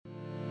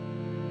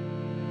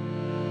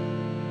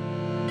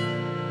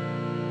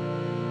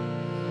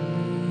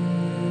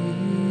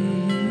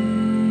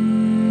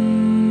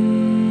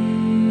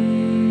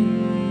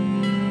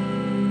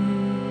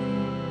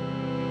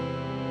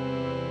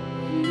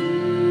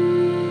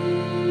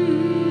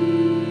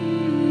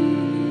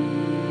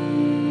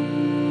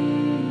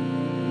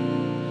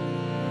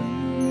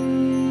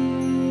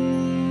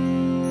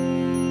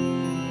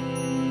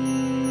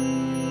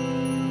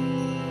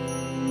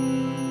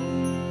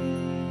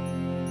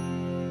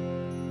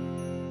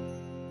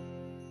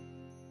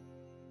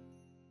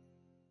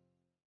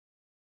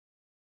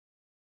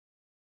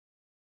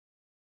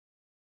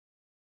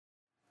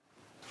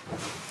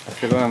I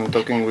feel when I'm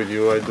talking with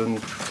you, I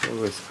don't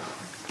always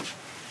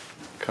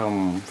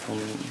come from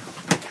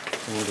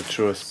the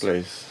truest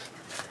place.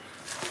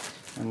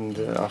 And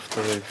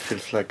after it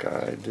feels like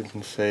I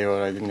didn't say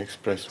or I didn't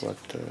express what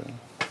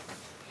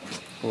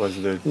was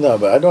the... No,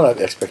 but I don't have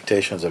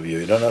expectations of you.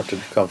 You don't have to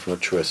come from a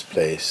truest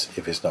place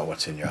if it's not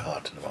what's in your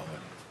heart at the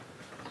moment.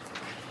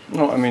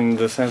 No, I mean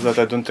the sense that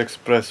I don't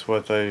express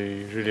what I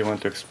really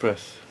want to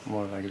express,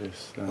 more like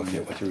this. Okay,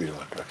 what do you really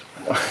want to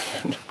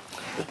express?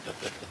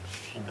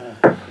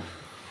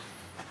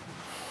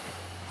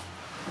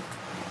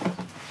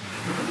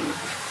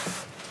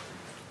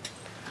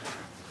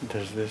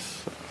 There's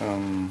this...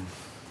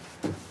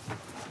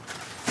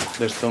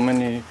 there's so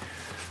many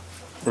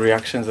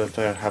reactions that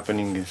are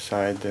happening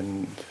inside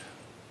and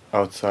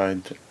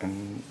outside,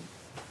 and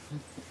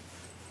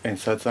in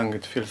satsang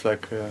it feels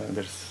like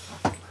there's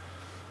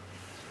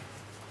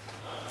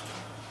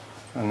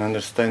an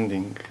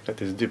understanding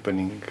that is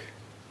deepening,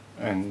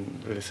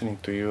 and listening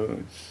to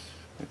you, it's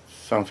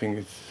something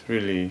it's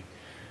really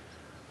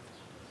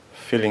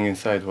feeling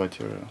inside what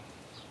you're...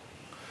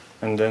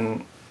 And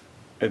then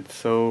it's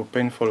so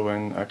painful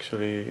when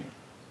actually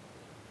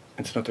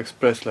it's not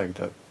expressed like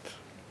that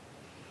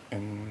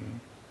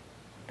in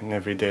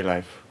everyday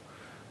life.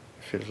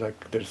 It feels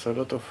like there's a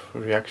lot of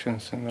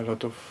reactions and a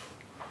lot of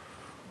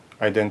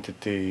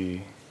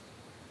identity,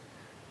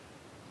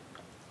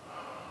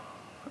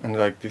 and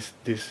like this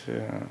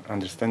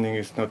understanding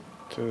is not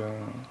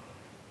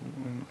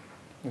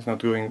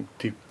going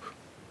deep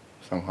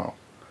somehow,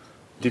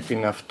 deep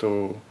enough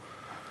to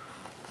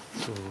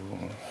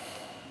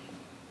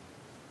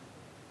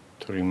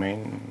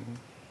remain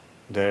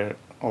there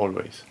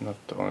always, not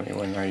only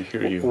when I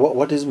hear you.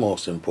 What is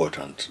most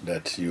important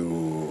that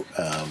you,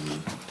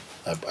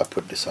 I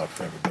put this out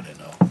for everybody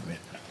now, I mean,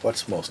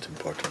 what's most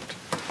important?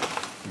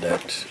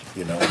 That,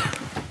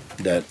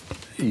 that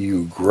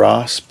you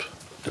grasp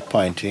the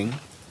pointing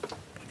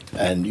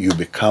and you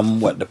become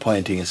what the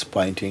pointing is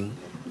pointing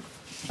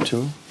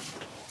to,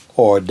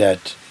 or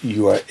that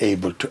you are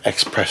able to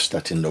express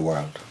that in the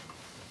world?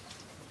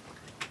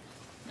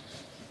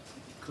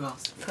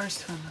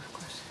 First one, of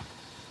course.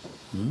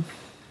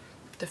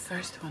 The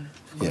first one,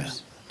 of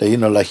course. That,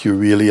 like you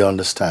really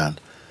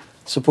understand.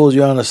 Suppose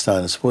you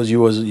understand. Suppose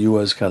you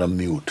was kind of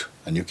mute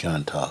and you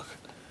can't talk,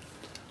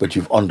 but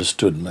you've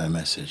understood my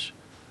message.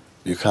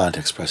 You can't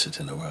express it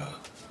in the world.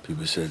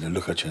 People say, they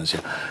look at you and say,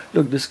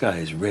 "Look, this guy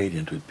is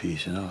radiant with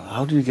peace.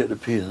 How do you get the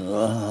peace?"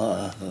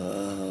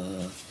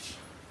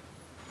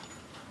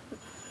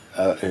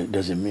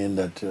 Does it mean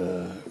that,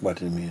 what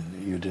do you mean?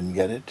 You didn't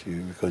get it?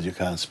 Because you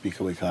can't speak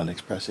or you can't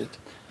express it?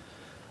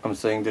 I'm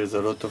saying there's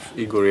a lot of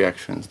ego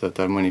reactions that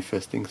are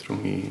manifesting through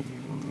me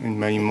in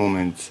many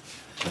moments.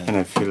 Yeah. And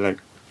I feel like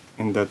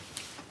in that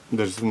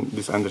there's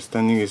this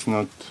understanding is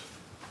not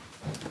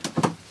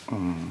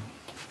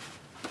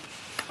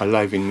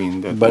alive in me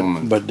in that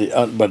moment. But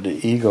the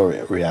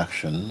ego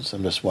reactions,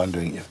 I'm just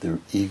wondering if the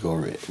ego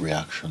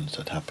reactions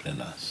that happen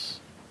in us,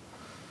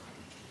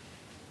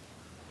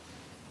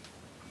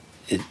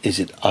 is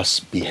it us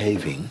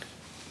behaving,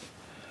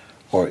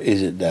 or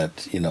is it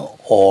that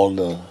all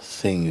the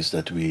things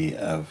that we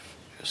have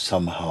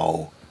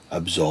somehow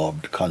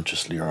absorbed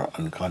consciously or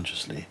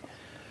unconsciously,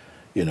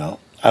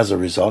 as a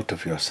result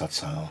of your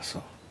satsang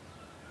also,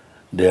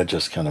 they're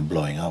just kind of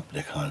blowing up.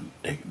 They can't.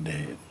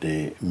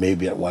 They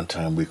maybe at one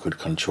time we could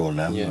control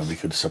them, Yes. or we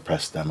could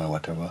suppress them or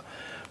whatever,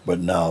 but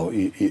now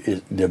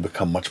they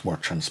become much more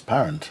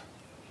transparent,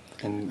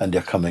 and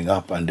they're coming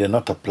up, and they're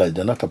not a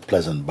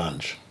pleasant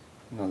bunch.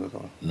 Not at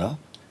all. No?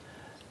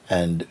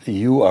 And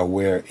you are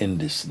aware in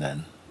this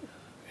then,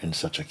 in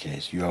such a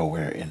case, you are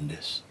aware in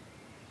this.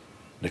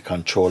 The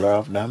controller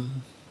of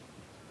them,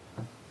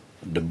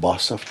 the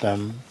boss of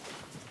them,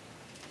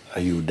 are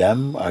you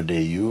them? Are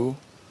they you?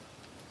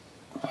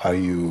 Are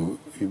you,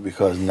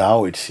 because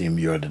now it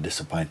seems you're the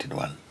disappointed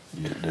one.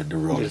 The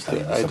role is that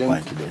you're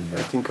disappointed in.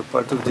 I think a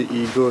part of the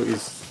ego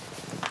is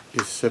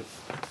a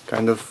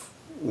kind of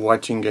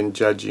watching and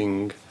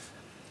judging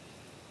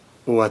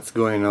what's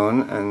going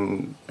on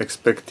and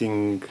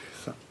expecting,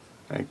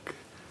 like,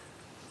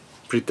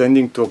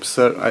 pretending to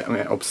observe. I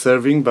mean,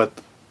 observing,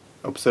 but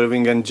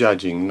observing and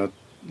judging,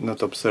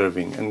 not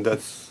observing. And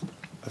that's,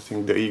 I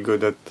think, the ego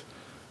that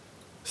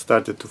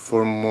started to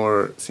form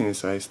more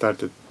since I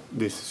started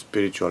this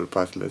spiritual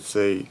path, let's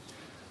say,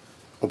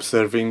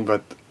 observing,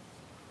 but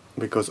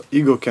because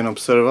ego can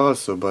observe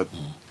also, but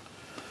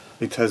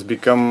it has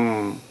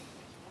become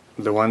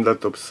the one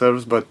that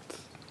observes, but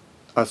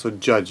also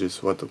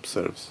judges what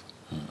observes.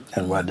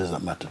 And why does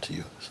that matter to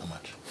you so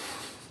much?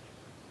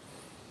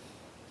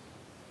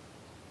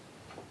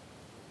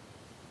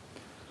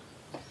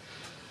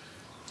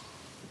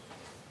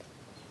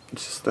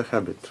 It's just a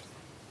habit.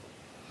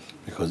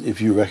 Because if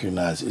you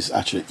recognize it's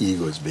actually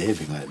ego is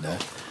behaving like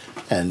that,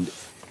 and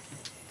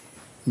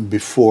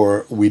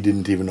before we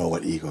didn't even know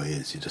what ego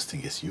is, you just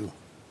think it's you,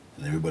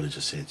 and everybody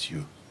just say it's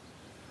you.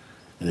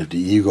 And if the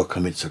ego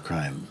commits a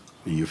crime,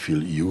 you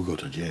feel you go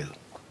to jail.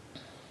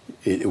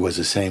 It was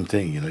the same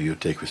thing, you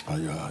take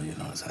responsibility,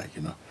 it's like,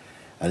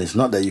 And it's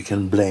not that you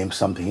can blame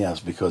something else,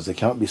 because there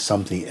cannot be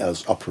something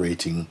else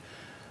operating,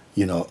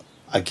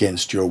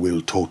 against your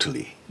will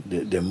totally.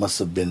 There must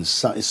have been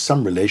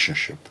some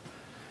relationship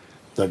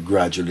that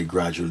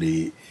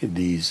gradually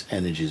these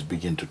energies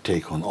begin to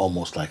take on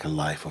almost like a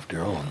life of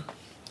their own.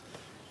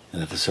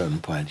 And at a certain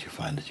point you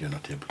find that you're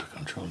not able to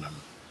control them.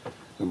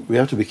 We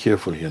have to be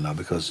careful here now,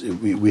 because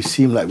we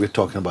seem like we're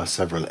talking about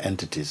several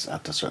entities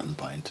at a certain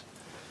point.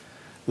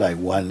 Like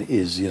one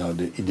is,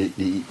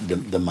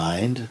 the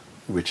mind,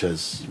 which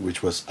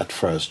was at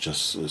first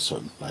just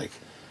sort of like,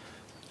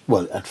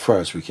 well, at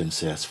first we can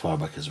say as far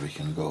back as we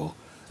can go,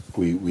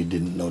 we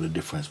didn't know the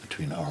difference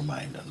between our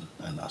mind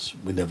and us.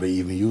 We never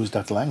even used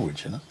that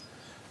language,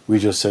 We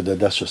just said that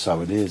that's just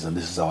how it is, and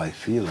this is how I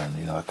feel,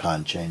 and I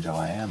can't change how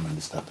I am, and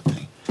this type of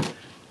thing.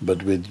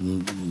 But with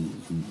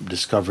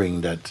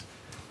discovering that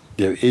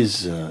there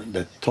is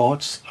that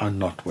thoughts are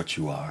not what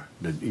you are,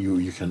 that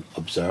you can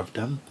observe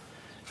them,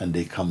 and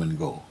they come and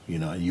go,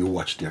 and you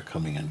watch their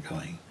coming and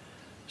going.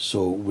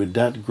 So with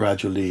that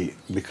gradually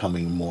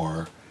becoming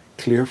more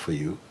clear for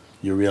you,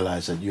 you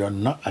realize that you are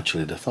not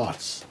actually the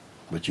thoughts,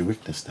 but you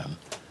witness them.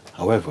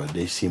 However,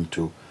 they seem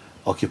to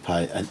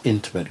occupy an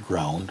intimate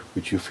ground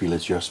which you feel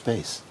is your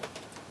space.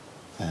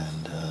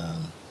 And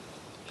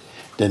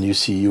then you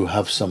see you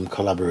have some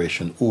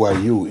collaboration. Who are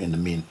you in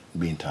the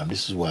meantime?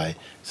 This is why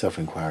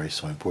self-inquiry is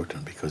so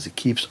important, because it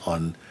keeps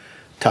on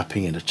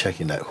tapping into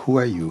checking that who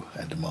are you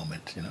at the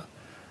moment,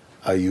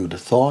 Are you the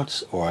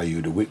thoughts, or are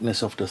you the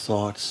witness of the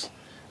thoughts?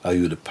 Are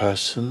you the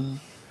person,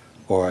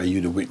 or are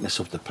you the witness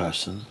of the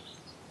person?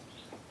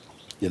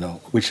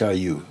 Which are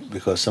you?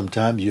 Because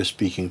sometimes you're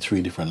speaking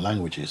three different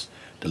languages: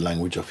 the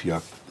language of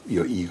your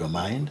ego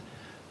mind,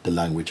 the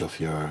language of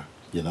your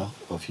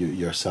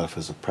yourself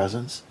as a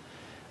presence,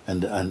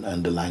 and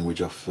the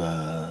language of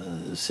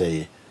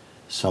say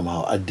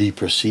somehow a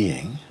deeper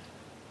seeing.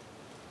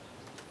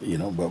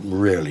 But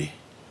rarely,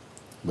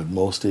 but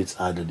mostly it's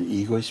either the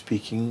ego is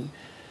speaking,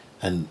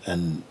 and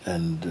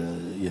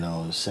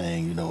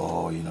saying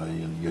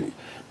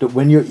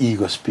when your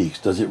ego speaks,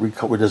 does it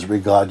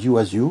regard you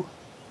as you?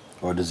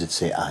 Or does it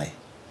say I?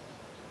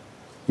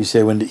 You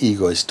say when the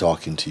ego is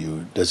talking to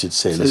you, does it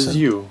say, says listen,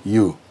 you?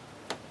 You.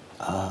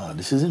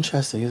 This is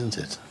interesting, isn't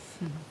it?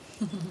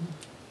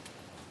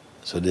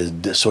 So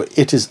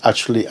it is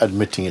actually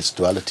admitting its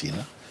duality,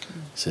 no?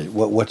 Say,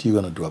 what are you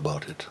going to do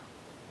about it?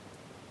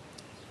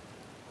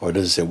 Or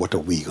does it say, what are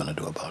we going to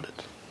do about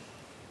it?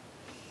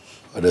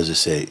 Or does it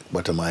say,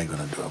 what am I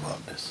going to do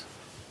about this?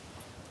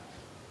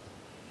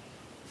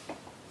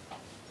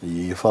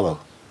 You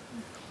follow?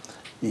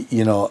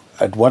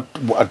 At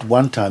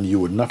one time you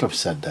would not have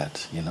said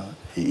that,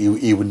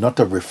 He would not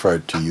have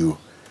referred to you.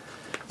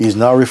 He's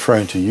now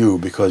referring to you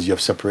because you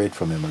have separated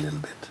from him a little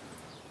bit.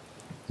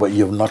 But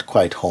you're not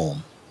quite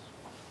home.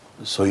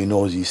 So he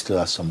knows he still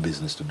has some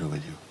business to do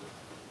with you.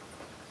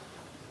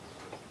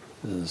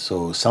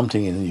 So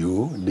something in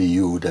you, the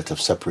you that have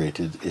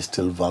separated, is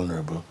still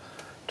vulnerable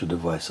to the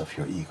voice of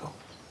your ego.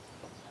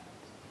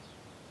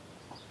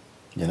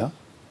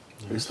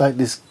 It's like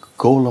this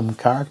golem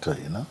character,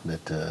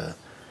 that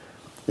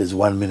is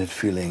 1 minute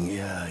feeling,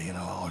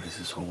 this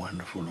is so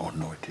wonderful. Oh,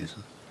 no, it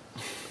isn't.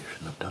 You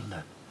shouldn't have done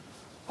that.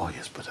 Oh,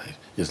 yes, but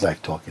it's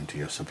like talking to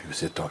yourself. People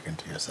say talking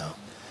to yourself.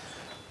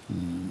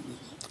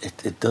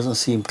 It doesn't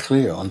seem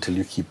clear until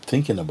you keep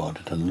thinking about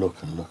it and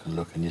look,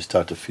 and you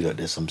start to feel that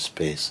there's some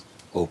space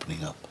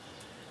opening up.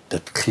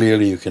 That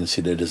clearly you can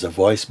see that there's a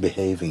voice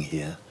behaving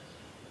here,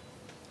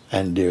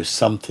 and there's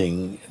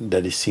something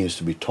that it seems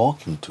to be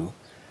talking to,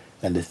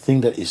 and the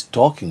thing that it's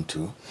talking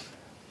to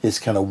is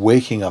kind of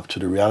waking up to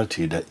the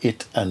reality that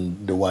it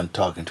and the one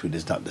talking to it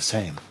is not the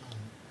same.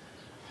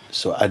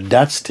 So at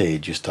that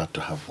stage you start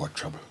to have more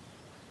trouble,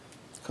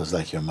 because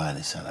like your mind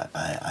is saying,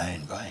 I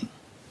ain't going.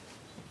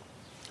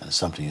 And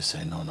something is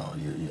saying, no,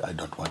 I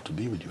don't want to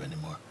be with you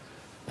anymore.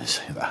 And you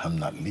say, I'm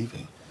not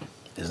leaving.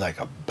 It's like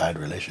a bad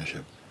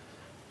relationship,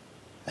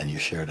 and you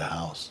share the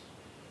house.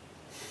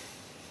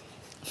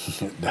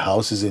 The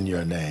house is in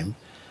your name,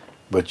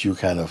 but you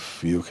have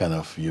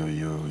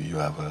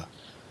a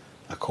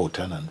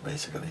co-tenant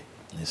basically.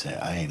 And you say,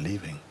 I ain't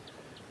leaving.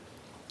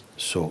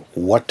 So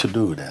what to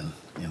do then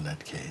in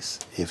that case?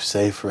 If,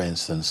 say, for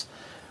instance,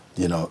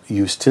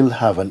 you still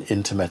have an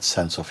intimate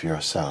sense of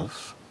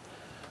yourself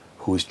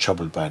who is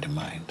troubled by the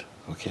mind,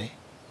 okay?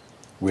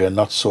 We are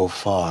not so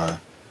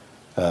far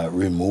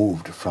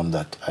removed from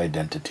that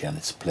identity and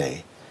its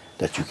play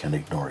that you can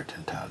ignore it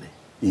entirely.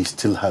 He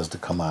still has the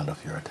command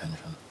of your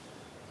attention.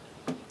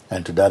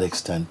 And to that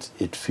extent,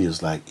 it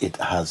feels like it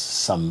has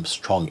some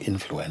strong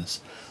influence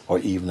or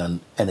even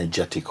an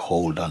energetic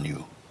hold on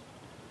you.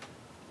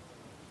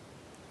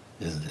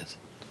 Isn't it?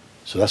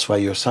 So that's why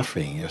you're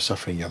suffering. You're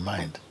suffering your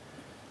mind.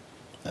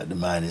 The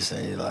mind is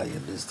saying,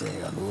 this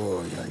thing, and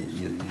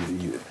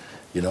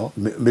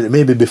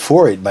maybe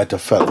before it might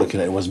have felt like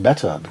it was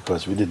better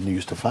because we didn't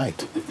used to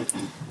fight.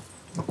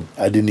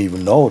 I didn't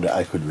even know that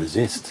I could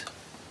resist.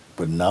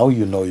 But now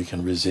you know you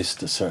can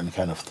resist a certain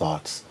kind of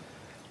thoughts.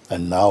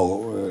 And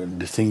now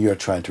the thing you're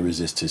trying to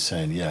resist is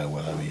saying,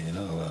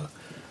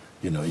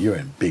 you're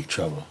in big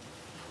trouble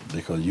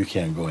because you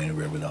can't go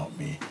anywhere without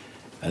me,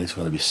 and it's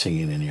going to be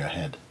singing in your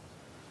head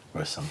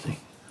or something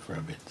for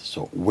a bit.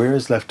 So where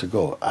is left to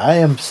go? I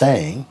am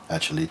saying,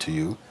 actually, to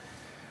you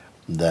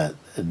that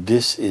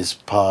this is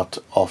part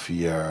of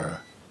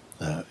your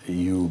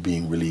you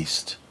being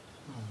released.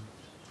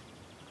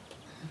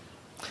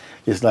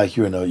 It's like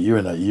you're in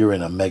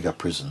a mega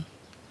prison,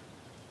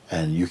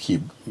 and you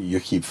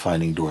keep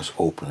finding doors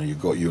open, and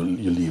you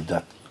leave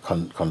that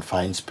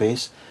confined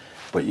space,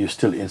 but you're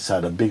still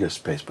inside a bigger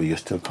space, but you're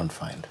still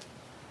confined.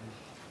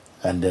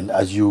 And then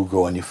as you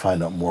go and you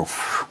find out more,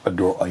 a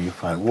door, and you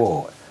find,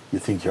 whoa, you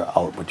think you're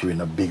out, but you're in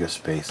a bigger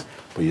space,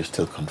 but you're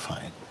still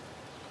confined.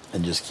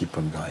 And just keep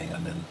on going,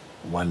 and then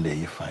one day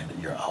you find that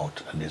you're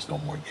out and there's no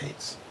more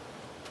gates.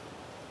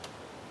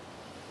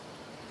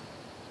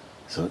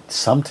 So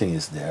something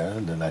is there,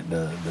 like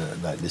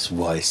this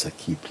voice that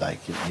keep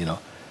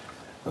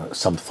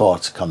some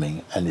thoughts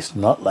coming, and it's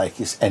not like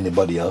it's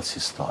anybody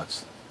else's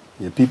thoughts.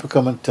 People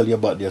come and tell you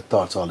about their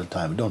thoughts all the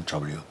time. It don't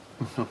trouble you.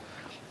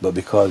 But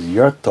because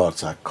your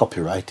thoughts are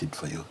copyrighted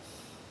for you,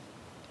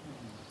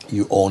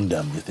 you own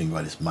them. You think,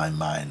 well, it's my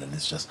mind and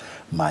it's just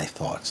my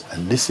thoughts.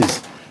 And this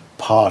is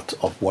part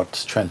of what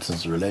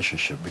strengthens the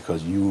relationship,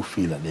 because you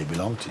feel that they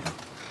belong to you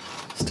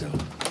still.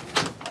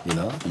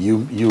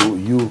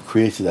 You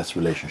created that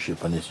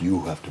relationship, and it's you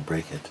who have to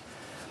break it.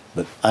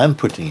 But I'm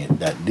putting it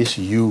that this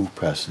you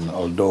person,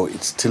 although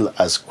it still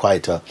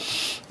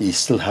he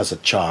still has a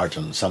charge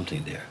and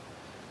something there,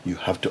 you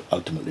have to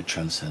ultimately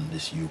transcend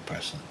this you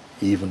person,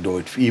 even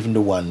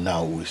the one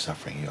now who is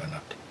suffering, you are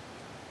not.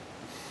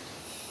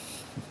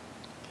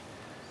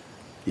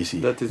 You see,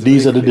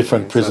 these are the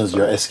different prisons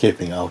you're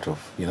escaping out of,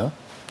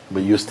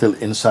 but you're still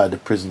inside the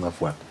prison of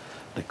what?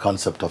 The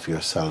concept of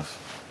yourself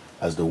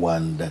as the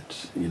one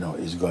that,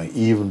 is going,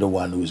 even the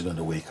one who is going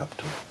to wake up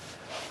to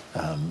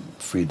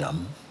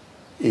freedom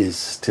is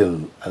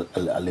still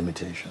a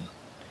limitation.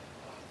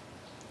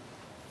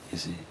 You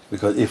see,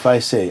 because if I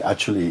say,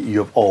 actually, you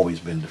have always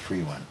been the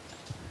free one.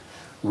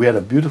 We had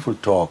a beautiful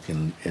talk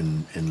in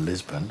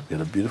Lisbon. We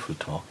had a beautiful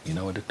talk. You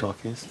know what the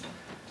talk is?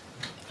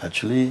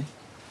 Actually,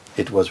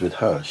 it was with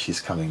her. She's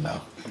coming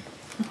now.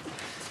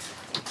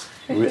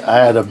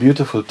 I had a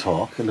beautiful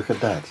talk. Look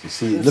at that. You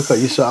see, you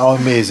saw how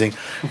amazing.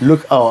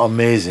 Look how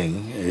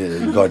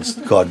amazing God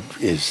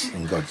is,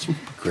 and God's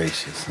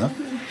grace is. No?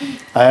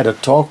 I had a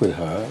talk with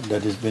her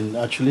that has been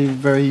actually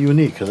very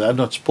unique, because I've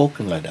not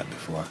spoken like that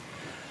before.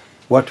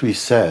 What I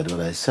said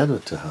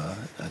to her,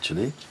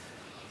 actually,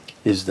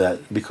 is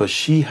that because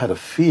she had a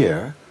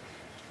fear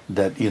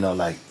that,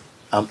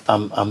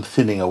 I'm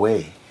thinning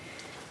away,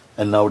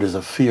 and now there's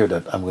a fear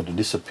that I'm going to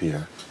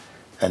disappear,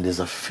 and there's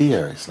a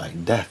fear, it's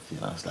like death,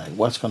 it's like,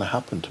 what's going to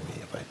happen to me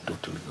if I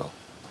totally go?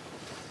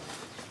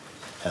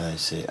 And I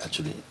say,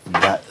 actually,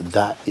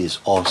 that is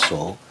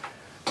also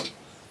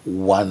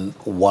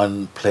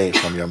one play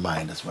from your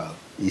mind as well.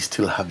 He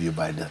still have you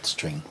by that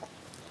string.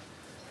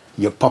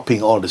 You're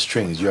popping all the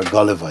strings. You're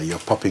Gulliver. You're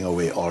popping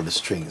away all the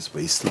strings,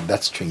 but still,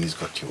 that string has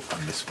got you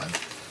on this one.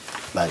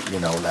 Like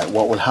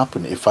what will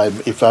happen if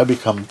I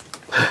become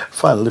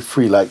finally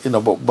free?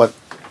 But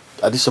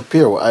I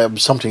disappear.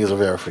 Something is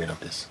very afraid of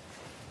this.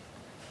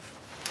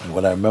 And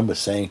what I remember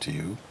saying to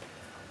you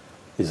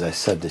is, I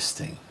said this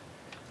thing,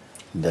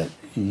 that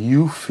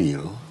you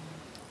feel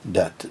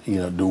that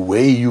the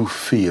way you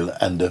feel,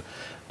 and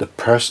the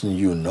person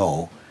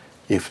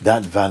if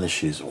that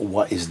vanishes,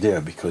 what is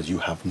there? Because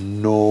you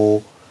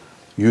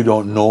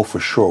don't know for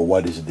sure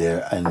what is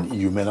there, and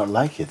you may not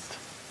like it.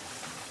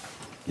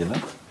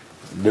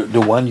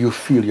 The one you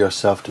feel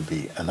yourself to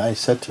be. And I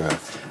said to her,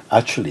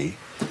 actually,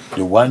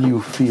 the one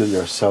you feel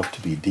yourself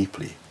to be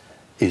deeply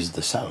is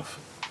the self.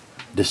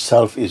 The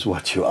self is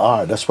what you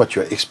are. That's what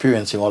you're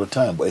experiencing all the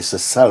time. But it's the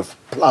self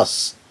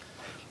plus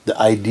the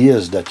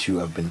ideas that you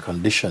have been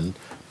conditioned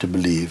to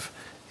believe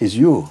is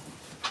you.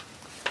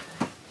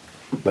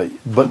 But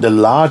the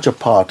larger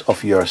part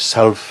of your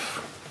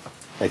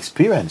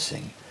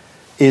self-experiencing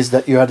is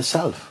that you are the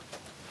self.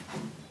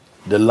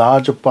 The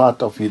larger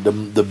part of you,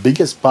 the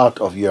biggest part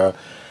of your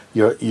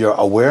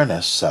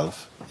awareness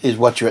self is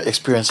what you're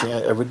experiencing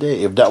every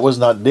day. If that was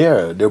not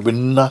there, there would be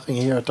nothing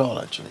here at all,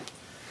 actually.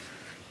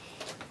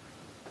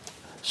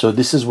 So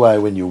this is why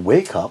when you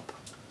wake up,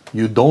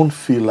 you don't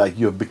feel like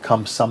you've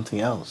become something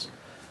else.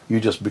 You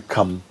just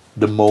become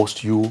the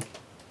most you've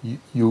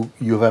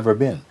ever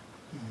been.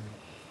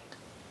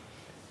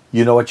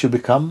 You know what you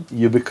become?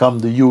 You become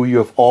the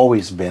you've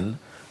always been,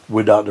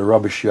 without the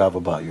rubbish you have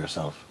about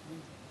yourself.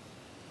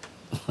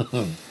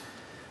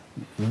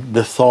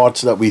 The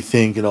thoughts that we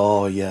think,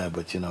 like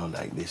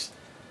this.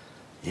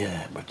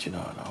 Yeah, but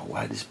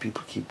why these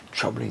people keep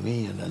troubling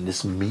me, and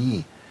this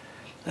me,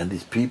 and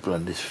these people,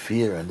 and this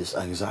fear, and this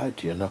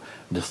anxiety,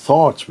 the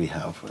thoughts we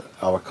have,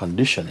 our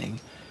conditioning,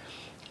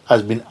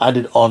 has been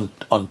added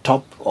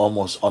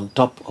almost on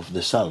top of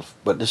the self.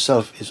 But the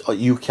self is,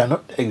 you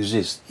cannot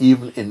exist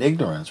even in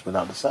ignorance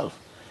without the self.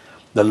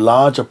 The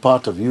larger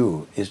part of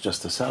you is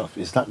just the self.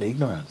 It's not the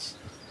ignorance.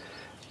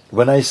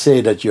 When I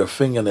say that your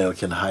fingernail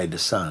can hide the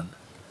sun,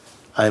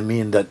 I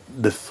mean that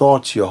the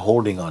thoughts you're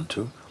holding on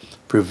to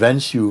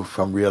prevents you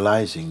from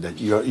realizing that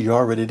you're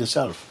already the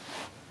self.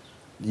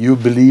 You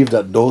believe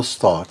that those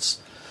thoughts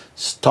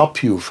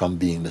stop you from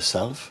being the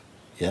self,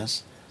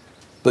 yes?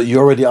 But you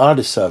already are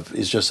the self.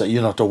 It's just that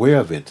you're not aware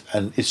of it.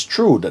 And it's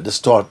true that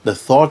the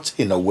thoughts,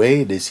 in a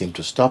way, they seem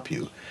to stop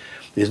you.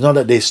 It's not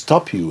that they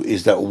stop you,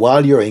 it's that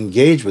while you're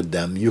engaged with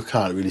them, you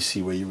can't really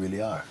see where you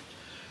really are.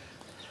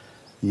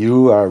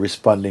 You are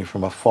responding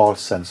from a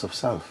false sense of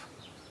self.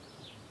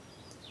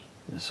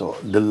 So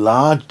the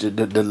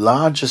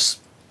largest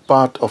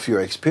part of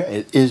your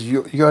experience is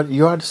you are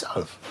the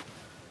self.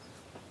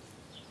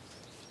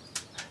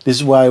 This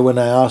is why when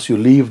I ask you,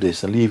 leave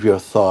this and leave your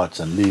thoughts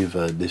and leave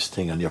this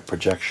thing and your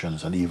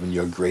projections and even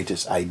your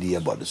greatest idea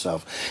about the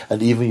self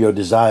and even your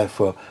desire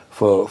for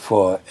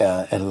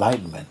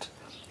enlightenment,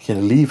 you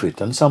can leave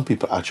it. And some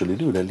people actually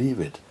do, they leave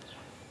it.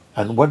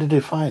 And what do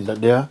they find?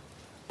 That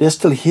they're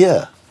still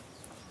here.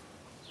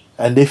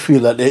 And they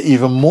feel that they're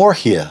even more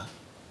here.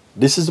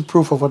 This is the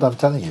proof of what I'm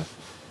telling you.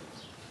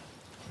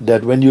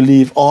 That when you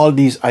leave all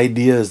these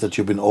ideas that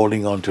you've been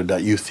holding on to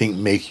that you think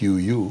make you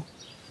you,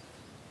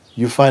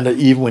 you find that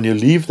even when you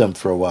leave them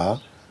for a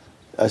while,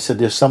 I said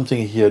there's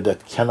something here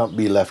that cannot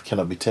be left,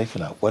 cannot be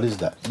taken out. What is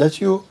that? That's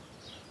you.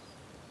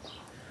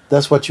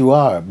 That's what you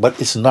are,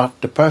 but it's not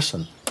the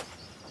person.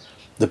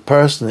 The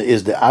person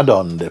is the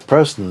add-on. The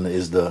person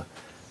is the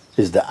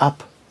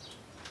app.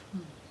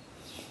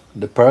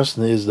 The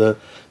person is the,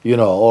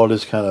 all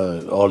this kind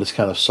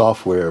of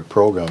software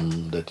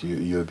program that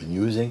you've been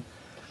using,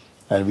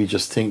 and we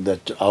just think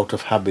that out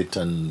of habit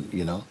and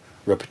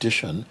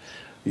repetition,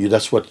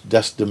 that's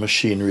the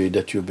machinery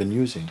that you've been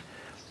using.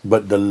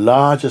 But the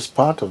largest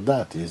part of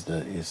that is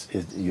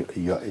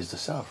the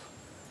self.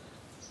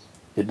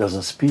 It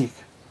doesn't speak.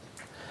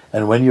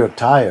 And when you're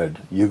tired,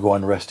 you go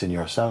and rest in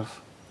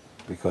yourself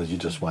because you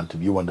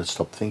want to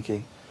stop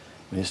thinking.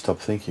 When you stop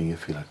thinking, you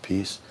feel at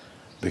peace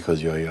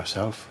because you're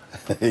yourself.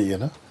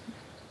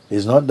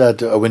 It's not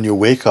that when you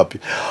wake up,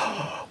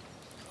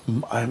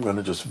 I'm going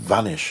to just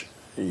vanish.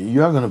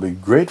 You are going to be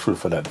grateful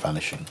for that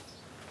vanishing.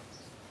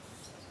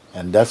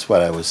 And that's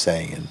what I was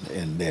saying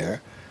in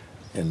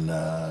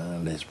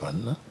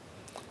Lisbon,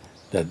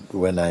 that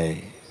when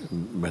I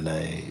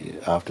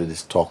after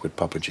this talk with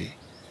Papaji,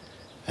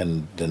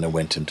 and then I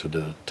went into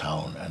the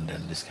town, and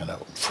then it's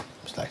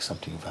like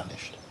something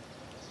vanished.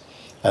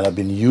 And I've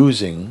been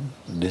using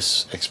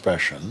this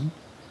expression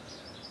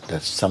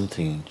that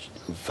something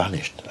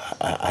vanished.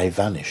 I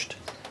vanished,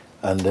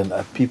 and then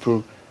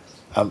people,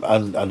 I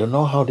don't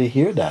know how they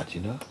hear that,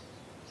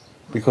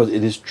 because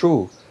it is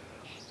true.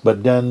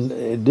 But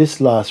then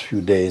this last few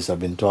days I've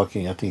been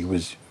talking, I think it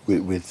was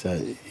with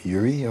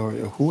Yuri, or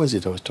who was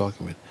it I was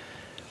talking with,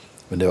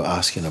 when they were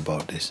asking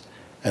about this.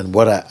 And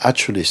what I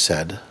actually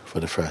said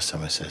for the first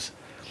time, I says,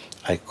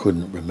 I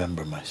couldn't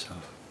remember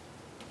myself.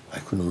 I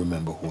couldn't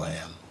remember who I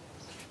am.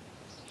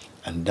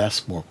 And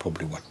that's more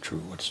probably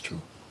what's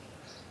true.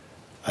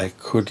 I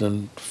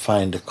couldn't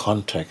find the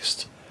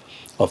context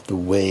of the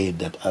way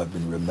that I've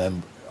been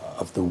remembered,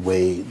 of the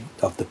way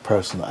of the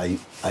person I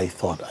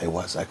thought I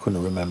was. I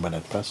couldn't remember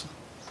that person.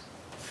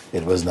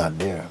 It was not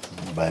there.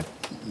 By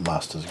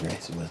Master's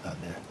grace, it was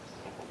not there.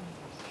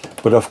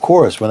 But of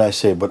course, when I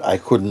say, but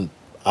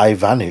I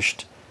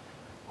vanished,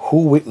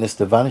 who witnessed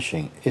the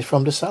vanishing? It's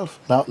from the self.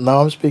 Now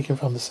I'm speaking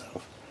from the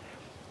self.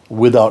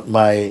 Without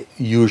my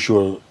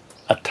usual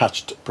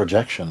attached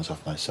projections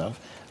of myself,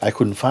 I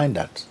couldn't find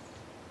that.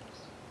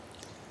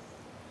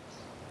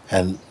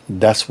 And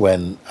that's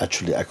when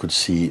actually I could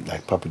see,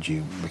 like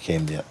Papaji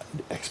became the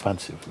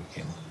expansive.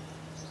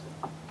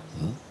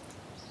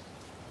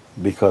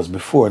 Because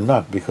before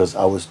not, because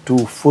I was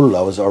too full,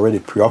 I was already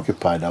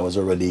preoccupied, I was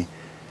already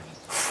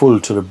full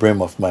to the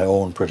brim of my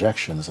own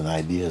projections and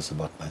ideas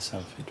about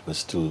myself. It was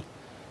still,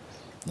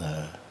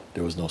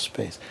 there was no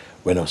space.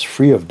 When I was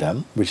free of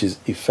them, which is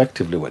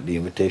effectively what the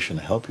invitation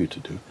helps you to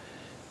do,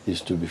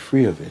 is to be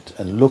free of it.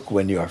 And look,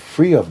 when you are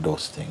free of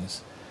those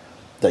things,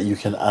 that you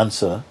can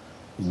answer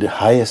the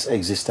highest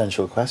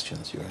existential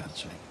questions you're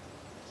answering.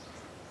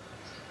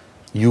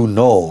 You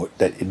know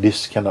that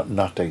this cannot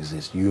not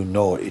exist. You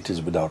know it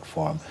is without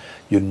form.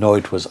 You know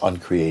it was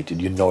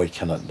uncreated. You know it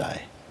cannot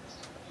die.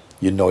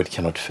 You know it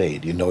cannot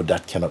fade. You know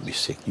that cannot be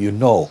sick. You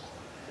know.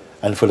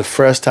 And for the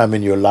first time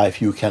in your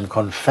life, you can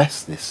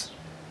confess this.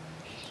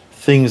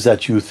 Things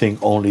that you think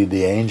only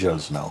the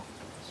angels know.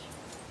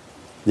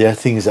 There are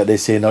things that they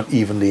say not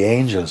even the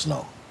angels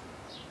know.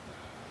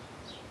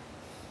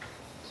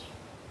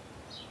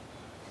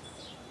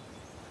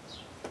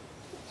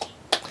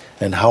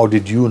 And how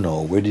did you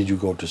know? Where did you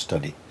go to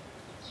study?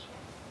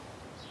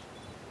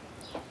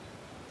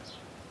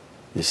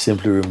 You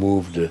simply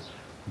remove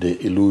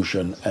the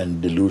illusion and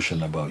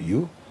delusion about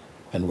you,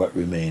 and what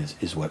remains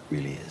is what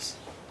really is.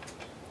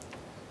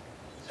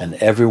 And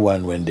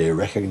everyone, when they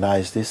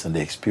recognize this and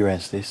they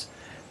experience this,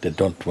 they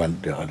don't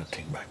want the other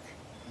thing back.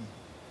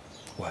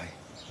 Why?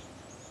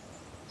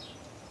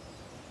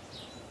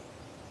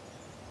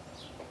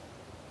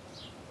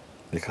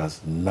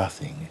 Because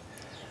nothing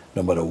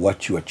no matter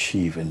what you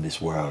achieve in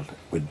this world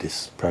with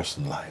this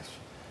person life,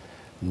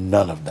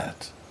 none of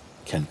that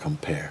can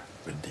compare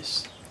with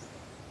this.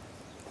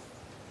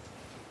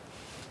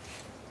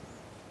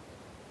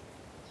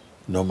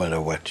 No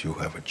matter what you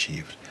have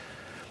achieved.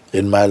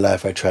 In my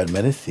life, I tried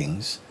many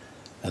things,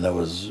 and I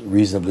was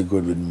reasonably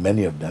good with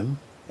many of them,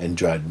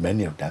 enjoyed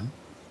many of them,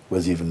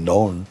 was even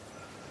known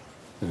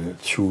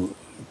through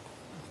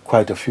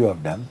quite a few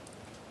of them.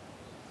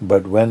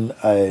 But when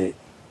I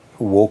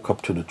woke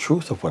up to the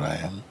truth of what I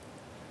am,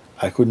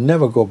 I could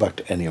never go back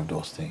to any of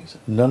those things.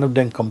 None of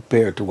them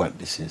compare to what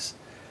this is.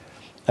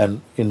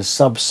 And in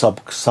some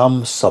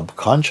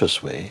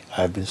subconscious way,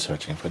 I've been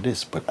searching for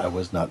this, but I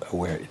was not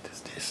aware it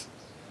is this.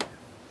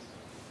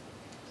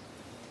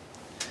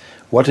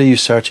 What are you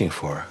searching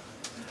for?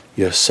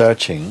 You're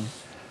searching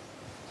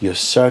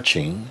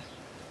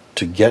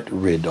to get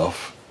rid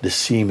of the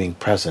seeming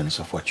presence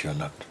of what you're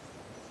not.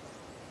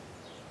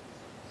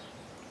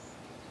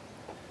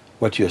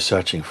 What you're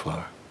searching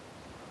for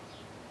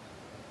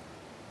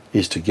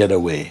is to get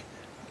away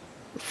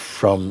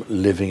from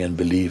living and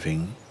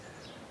believing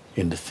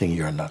in the thing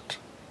you're not.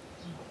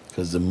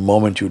 Because the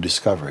moment you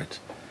discover it,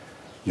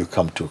 you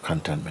come to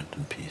contentment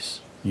and peace.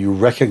 You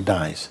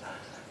recognize,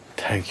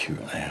 thank you,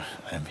 I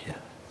am here.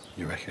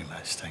 You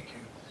recognize, thank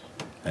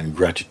you. And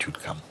gratitude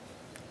comes.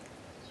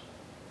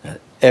 And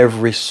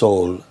every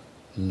soul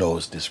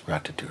knows this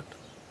gratitude.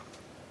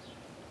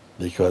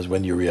 Because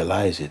when you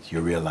realize it,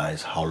 you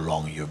realize how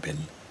long you've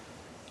been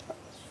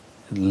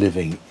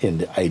living in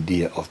the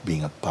idea of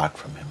being apart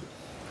from Him.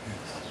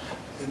 Yes.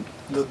 And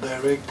the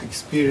direct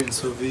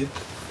experience of it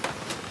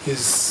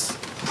is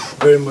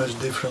very much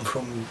different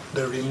from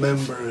the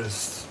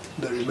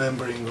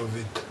remembering of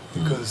it.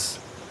 Because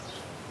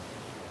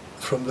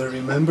from the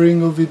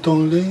remembering of it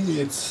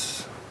only,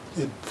 it's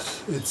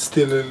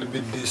still a little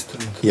bit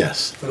distant.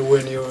 Yes. But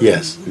when you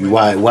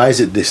Why is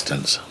it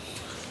distant?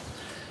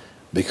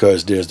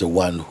 Because there's the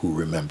one who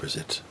remembers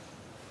it.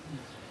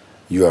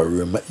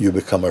 You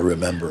become a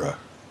rememberer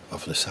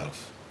of the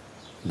self,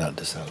 not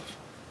the self.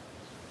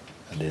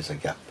 And there's a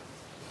gap.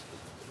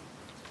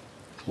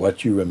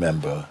 What you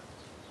remember,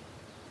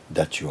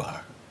 that you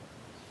are.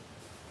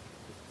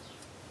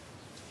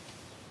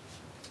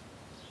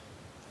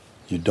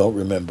 You don't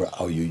remember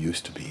how you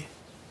used to be.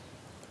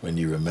 When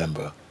you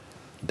remember,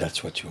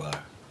 that's what you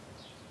are.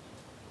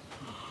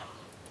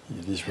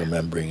 It is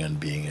remembering and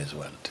being is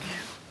one thing.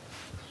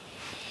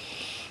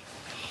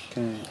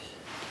 Can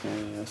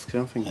I ask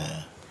something?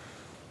 Yeah.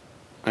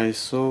 I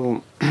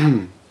saw,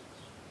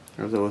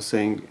 as I was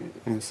saying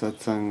in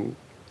satsang,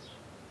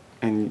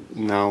 and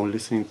now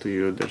listening to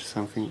you, there's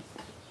something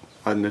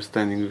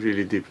understanding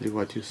really deeply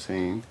what you're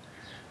saying,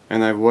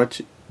 and I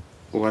watch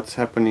what's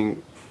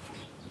happening,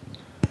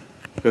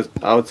 because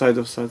outside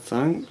of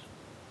satsang,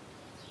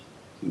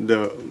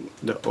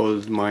 the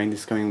old mind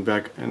is coming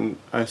back, and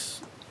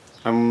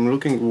I'm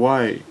looking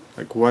why,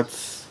 like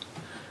what's,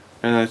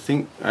 and I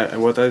think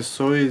what I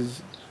saw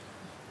is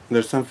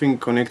there's something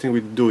connecting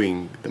with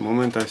doing. The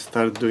moment I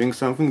start doing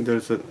something,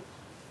 there's an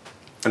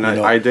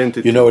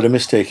identity. You know what the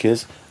mistake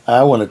is?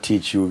 I want to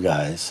teach you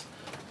guys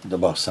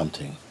about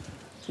something.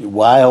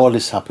 Why all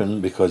this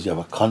happened? Because you have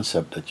a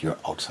concept that you're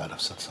outside of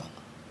satsang.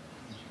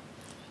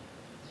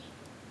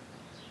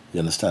 You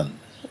understand?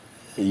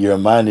 Your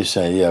mind is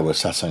saying, yeah, well,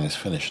 satsang is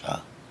finished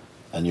now.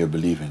 And you're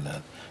believing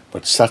that.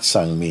 But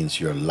satsang means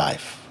your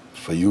life.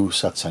 For you,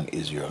 satsang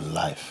is your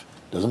life.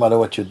 Doesn't matter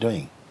what you're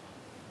doing.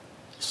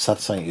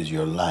 Satsang is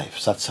your life.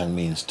 Satsang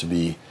means to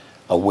be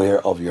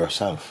aware of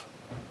yourself.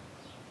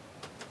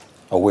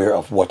 Aware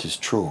of what is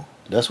true.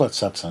 That's what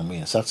satsang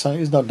means. Satsang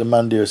is not the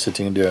man there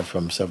sitting there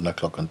from 7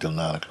 o'clock until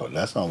 9 o'clock.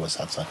 That's not what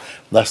satsang.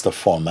 That's the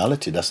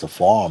formality. That's the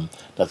form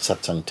that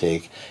satsang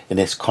take in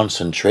its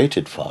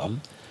concentrated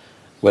form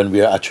when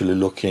we are actually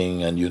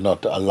looking and you're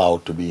not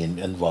allowed to be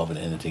involved in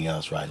anything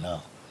else right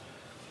now.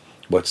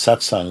 But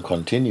satsang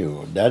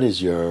continue. That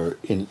is your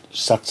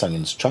satsang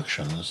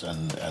instructions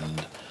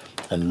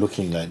and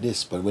looking like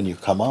this. But when you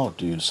come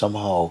out,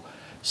 somehow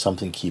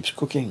something keeps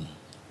cooking.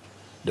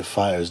 The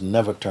fire is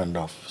never turned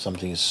off.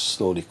 Something is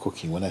slowly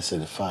cooking. When I say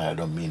the fire, I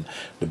don't mean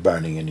the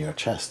burning in your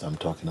chest. I'm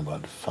talking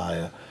about the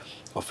fire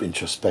of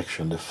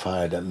introspection, the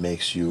fire that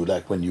makes you,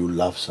 like when you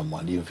love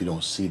someone, even if you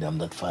don't see them,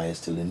 that fire is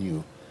still in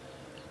you.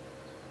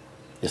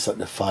 It's like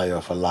the fire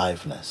of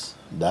aliveness.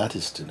 That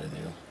is still in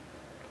you.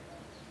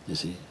 You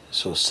see?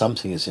 So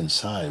something is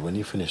inside. When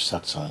you finish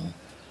satsang,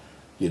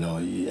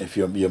 if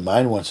your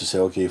mind wants to say,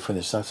 okay, you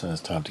finish satsang, it's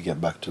time to get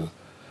back to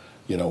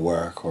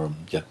work or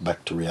get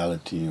back to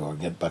reality or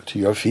get back to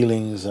your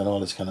feelings and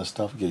all this kind of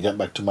stuff. Get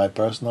back to my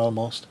person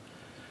almost.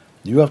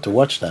 You have to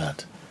watch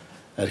that.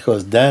 And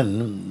because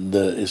then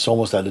it's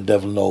almost like the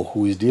devil know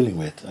who he's dealing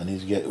with.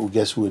 And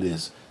guess who it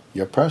is?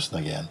 Your person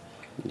again.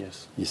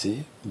 Yes. You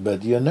see?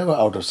 But you're never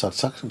out of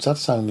satsang.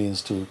 Satsang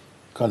means to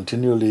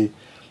continually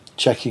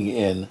checking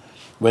in.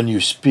 When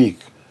you speak,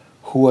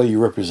 who are you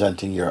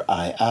representing your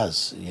I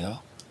as,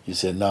 You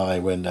say, now I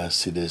went and I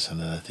see this and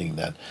then I think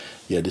that,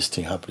 yeah, this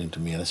thing happening to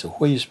me. And I say,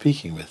 who are you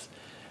speaking with?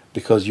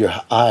 Because your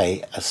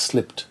I has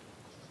slipped.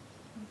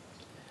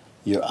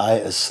 your eye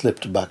has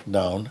slipped back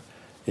down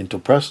into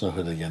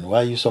personhood again.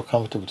 Why are you so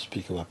comfortable to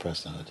speak about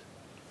personhood?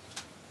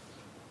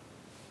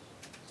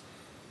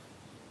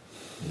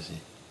 You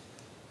see.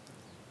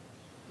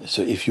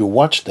 So if you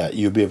watch that,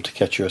 you'll be able to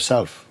catch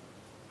yourself.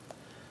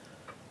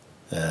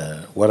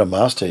 What a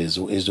master is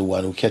the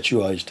one who catch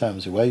you all each time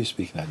and say, why are you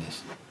speaking like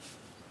this?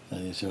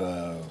 And you say,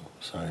 oh,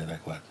 sorry,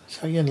 like what?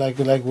 So again, like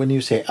when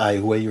you say I,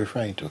 who are you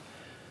referring to?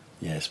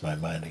 Yes, my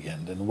mind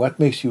again. Then what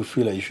makes you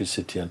feel like you should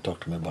sit here and talk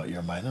to me about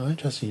your mind? No, I'm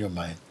just in your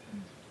mind.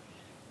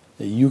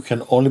 You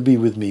can only be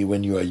with me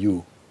when you are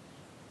you.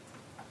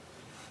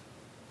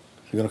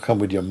 If you're going to come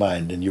with your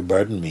mind, then you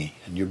burden me,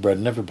 and you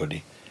burden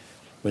everybody.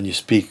 When you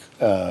speak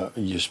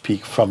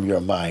from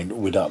your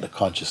mind without the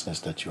consciousness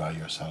that you are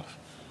yourself.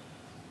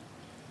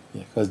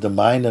 Because the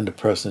mind and the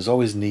person is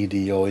always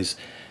needy, always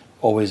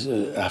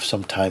have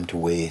some time to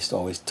waste,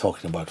 always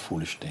talking about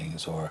foolish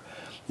things, or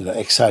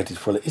excited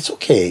for it. It's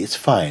okay, it's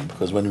fine,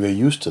 because when we're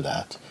used to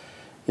that,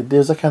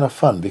 there's a kind of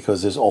fun,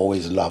 because there's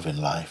always love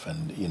in life,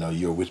 and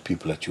you're with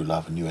people that you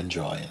love and you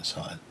enjoy and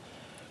so on.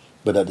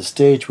 But at the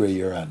stage where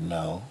you're at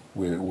now,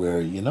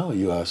 where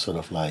you are sort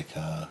of like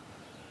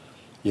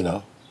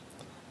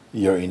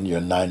you're in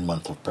your 9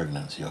 month of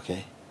pregnancy,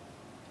 okay?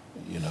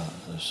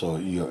 So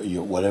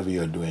you whatever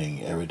you're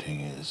doing,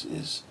 everything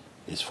is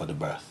for the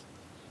birth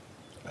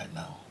right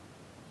now.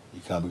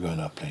 You can't be going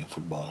out playing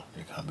football.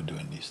 You can't be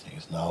doing these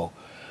things now.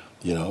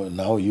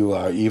 Now you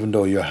are, even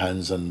though your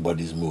hands and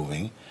body's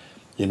moving,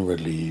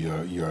 inwardly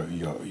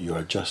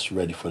you're just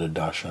ready for the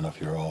darshan of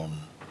your own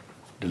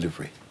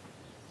delivery.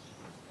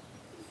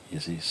 You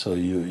see, so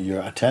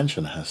your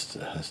attention has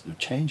to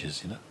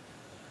changes,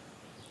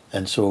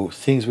 and so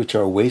things which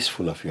are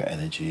wasteful of your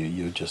energy,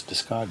 you just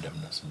discard them.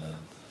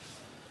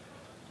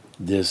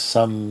 There's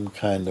some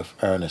kind of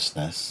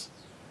earnestness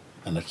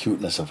and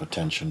acuteness of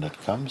attention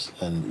that comes,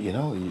 and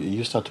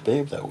you start to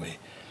behave that way.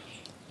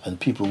 And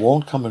people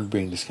won't come and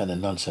bring this kind of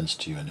nonsense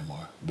to you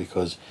anymore,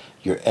 because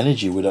your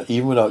energy,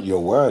 even without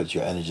your words,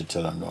 your energy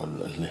tell them, no,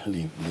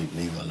 leave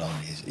him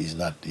alone. He's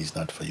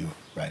not for you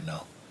right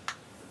now.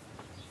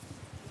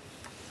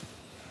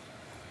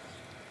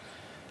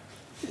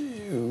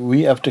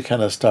 We have to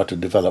kind of start to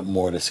develop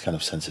more of this kind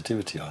of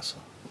sensitivity also.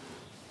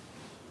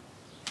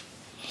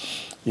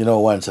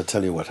 Once I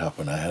tell you what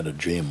happened, I had a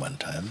dream one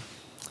time,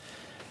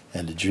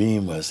 and the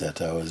dream was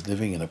that I was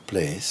living in a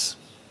place,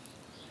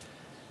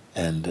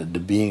 and the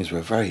beings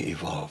were very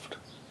evolved,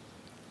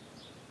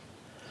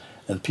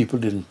 and people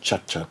didn't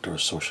chat or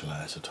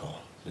socialize at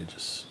all. They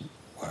just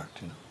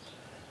worked,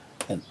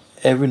 And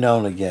every now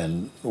and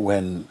again,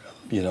 when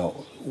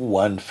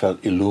one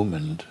felt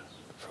illumined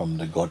from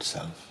the God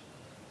self,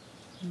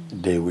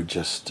 they would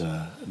just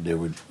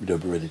they'll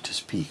be ready to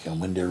speak, and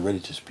when they're ready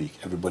to speak,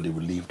 everybody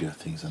would leave their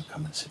things and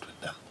come and sit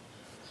with them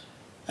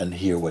and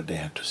hear what they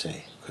had to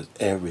say, because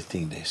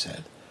everything they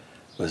said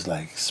was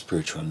like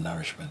spiritual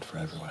nourishment for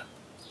everyone.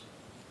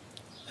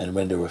 And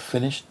when they were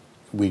finished,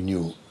 we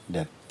knew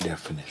that they're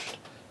finished,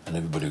 and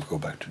everybody would go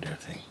back to their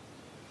thing.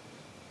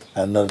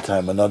 Another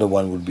time, another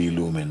one would be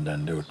illumined,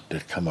 and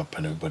they'd come up,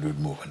 and everybody would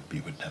move and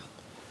be with them,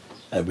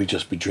 and we'd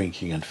just be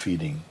drinking and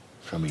feeding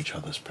from each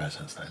other's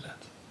presence like that.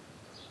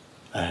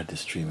 I had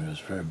this dream. It was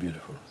very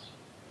beautiful.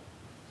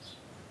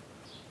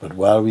 But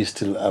while we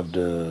still have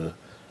the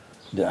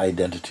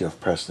identity of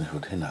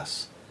personhood in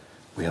us,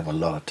 we have a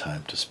lot of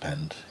time to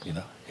spend,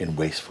 in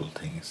wasteful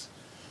things.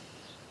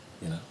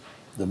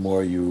 The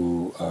more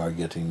you are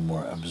getting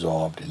more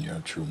absorbed in your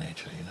true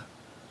nature,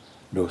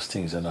 those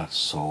things are not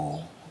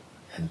so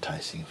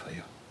enticing for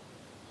you.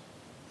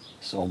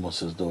 It's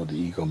almost as though the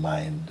ego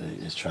mind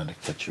is trying to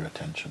catch your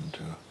attention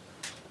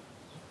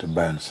to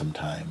burn some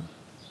time,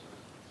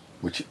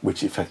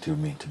 which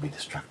effectively means to be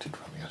distracted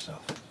from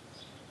yourself.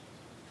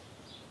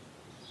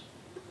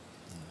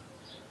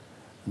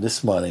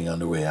 This morning on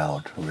the way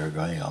out, we were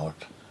going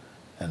out,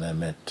 and I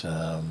met,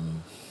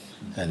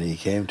 and he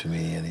came to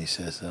me and he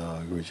says,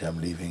 "Oh, Guruji, I'm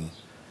leaving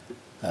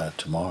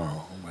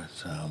tomorrow,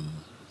 but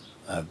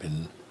I've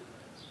been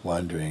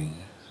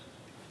wondering,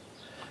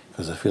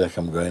 because I feel like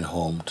I'm going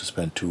home to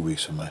spend 2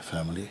 weeks with my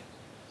family,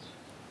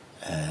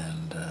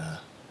 and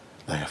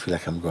I feel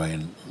like I'm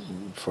going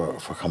for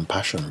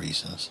compassion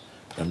reasons,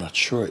 but I'm not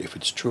sure if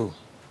it's true,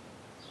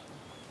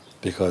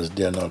 because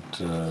they're not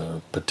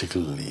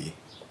particularly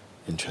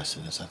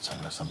interested in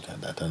satsang or something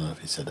like that." I don't know if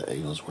he said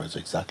those words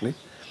exactly.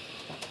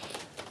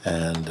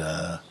 And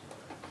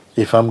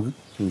if I'm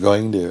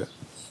going there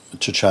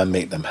to try and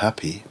make them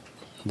happy,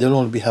 they'll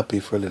only be happy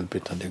for a little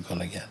bit and they're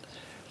gone again.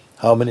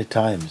 How many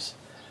times,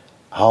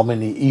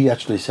 he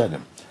actually said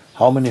it,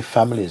 how many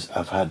families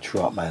I've had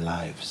throughout my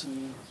lives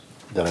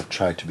that I've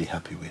tried to be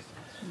happy with,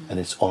 and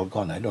it's all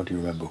gone. I don't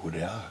even remember who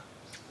they are.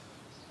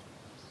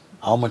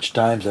 How much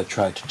times I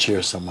tried to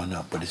cheer someone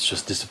up, but it's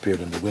just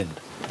disappeared in the wind.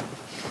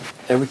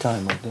 Every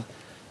time like that.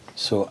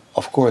 So,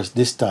 of course,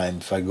 this time,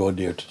 if I go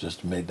there to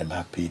just make them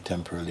happy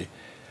temporarily,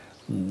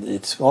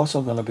 it's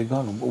also going to be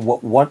gone.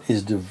 What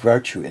is the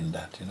virtue in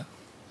that,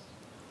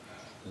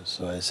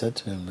 So I said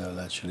to him, well,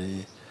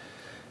 actually,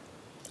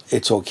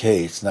 it's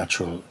okay, it's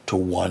natural to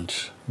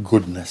want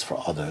goodness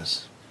for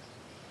others,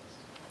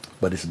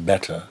 but it's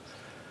better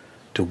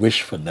to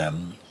wish for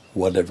them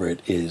whatever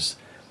it is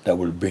that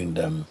will bring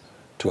them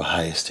to a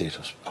higher state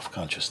of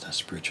consciousness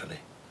spiritually,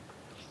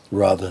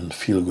 rather than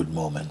feel good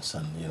moments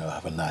and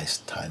have a nice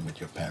time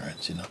with your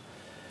parents,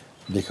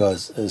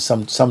 because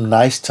some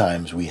nice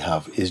times we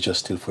have is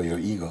just still for your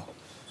ego,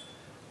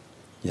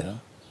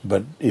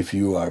 but if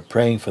you are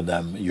praying for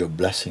them, you're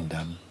blessing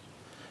them.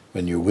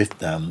 When you're with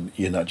them,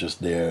 you're not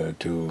just there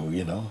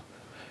to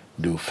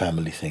do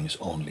family things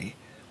only,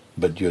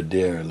 but you're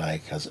there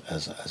like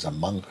as a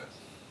monk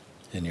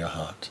in your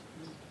heart.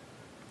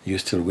 You're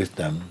still with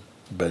them,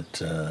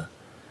 but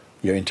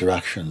your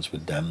interactions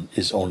with them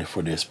is only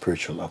for their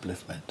spiritual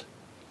upliftment.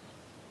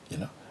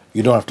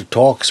 You don't have to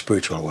talk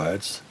spiritual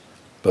words,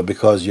 but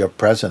because your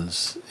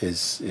presence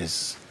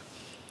is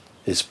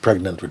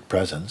pregnant with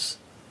presence,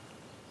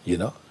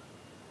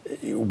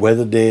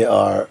 whether they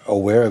are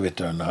aware of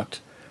it or not,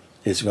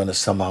 it's going to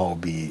somehow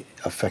be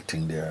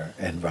affecting their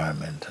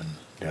environment and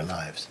their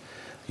lives.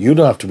 You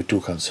don't have to be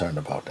too concerned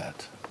about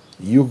that.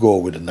 You go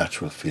with a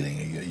natural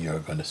feeling you're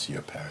going to see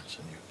your parents,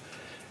 and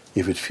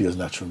if it feels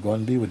natural, go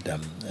and be with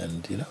them,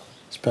 and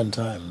spend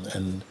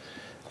time,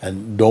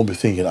 and don't be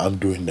thinking I'm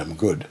doing them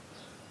good.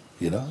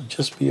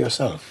 Just be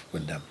yourself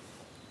with them.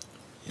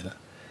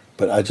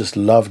 But I just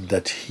loved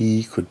that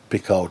he could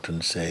pick out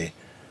and say,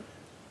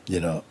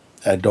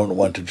 I don't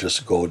want to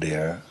just go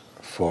there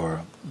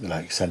for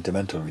like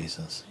sentimental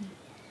reasons.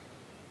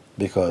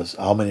 Because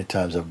how many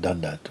times I've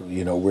done that?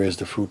 Where's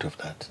the fruit of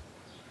that?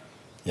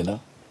 And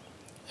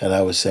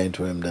I was saying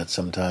to him that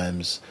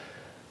sometimes,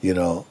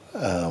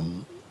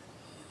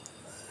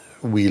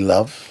 we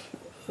love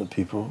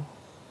people,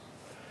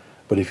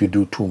 but if you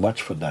do too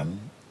much for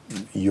them,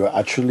 you're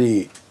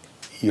actually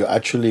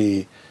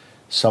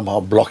somehow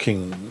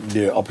blocking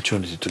their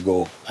opportunity to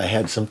go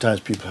ahead.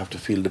 Sometimes people have to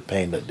feel the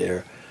pain that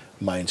their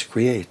minds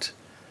create.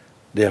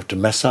 They have to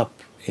mess up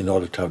in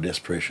order to have the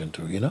aspiration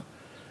to,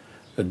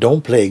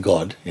 Don't play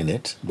God in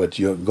it, but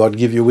God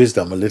give you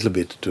wisdom a little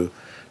bit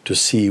to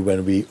see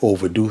when we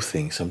overdo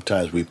things.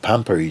 Sometimes we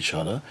pamper each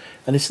other,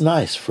 and it's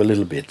nice for a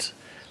little bit,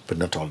 but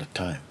not all the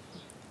time.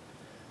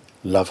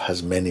 Love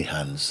has many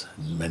hands,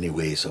 many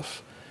ways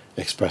of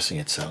expressing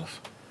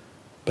itself,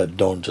 but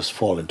don't just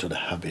fall into the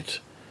habit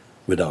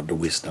without the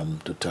wisdom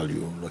to tell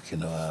you, look,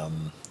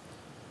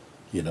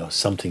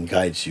 something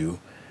guides you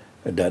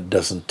that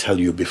doesn't tell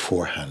you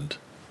beforehand.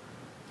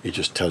 It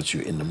just tells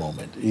you in the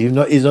moment.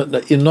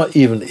 It's not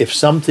even if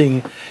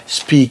something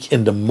speak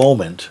in the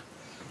moment.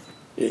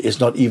 It's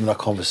not even a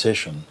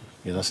conversation.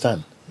 You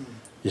understand?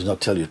 He's not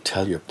tell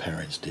your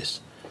parents this.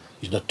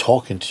 He's not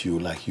talking to you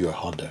like you're a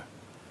hodder.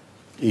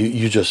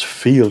 You just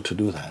feel to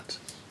do that,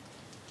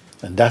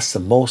 and that's the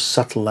most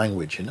subtle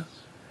language.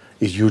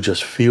 Is you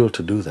just feel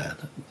to do that.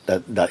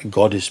 That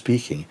God is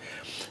speaking.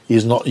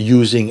 He's not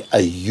using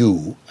a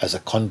you as a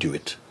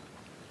conduit.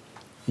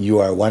 You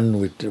are one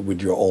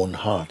with your own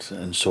heart,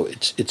 and so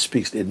it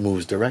speaks. It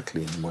moves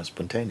directly and more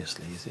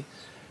spontaneously. You see,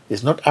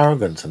 it's not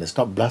arrogance and it's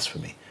not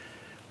blasphemy,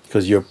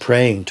 because you're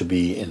praying to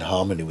be in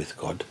harmony with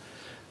God.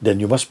 Then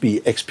you must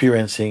be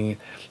experiencing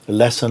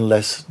less and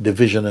less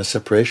division and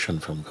separation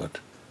from God.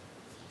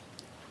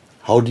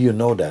 How do you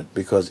know that?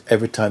 Because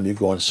every time you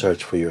go and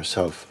search for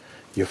yourself,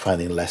 you're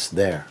finding less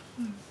there.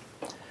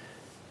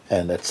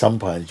 And at some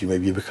point, you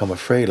maybe become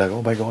afraid, like,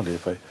 oh my God,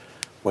 if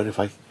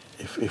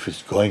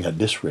it's going at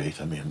this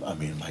rate, I mean,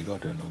 my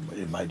God,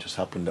 it might just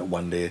happen that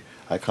one day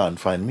I can't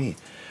find me.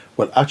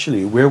 Well,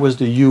 actually, where was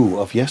the you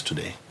of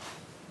yesterday?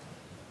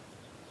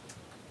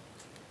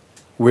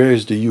 Where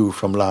is the you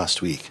from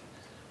last week?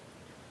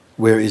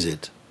 Where is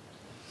it?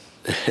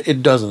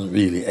 It doesn't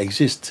really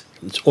exist.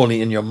 It's only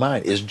in your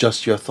mind. It's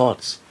just your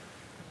thoughts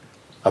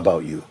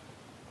about you.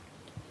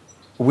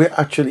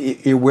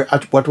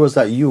 What was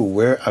that you?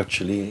 Where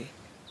actually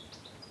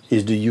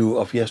is the you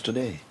of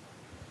yesterday?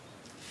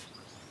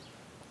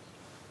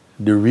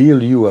 The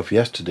real you of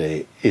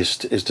yesterday is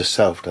the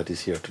self that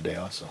is here today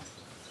also.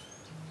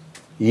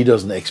 He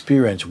doesn't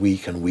experience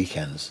week and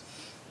weekends.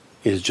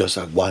 It's just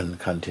a one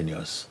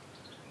continuous.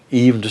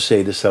 Even to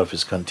say the self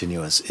is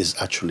continuous is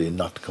actually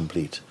not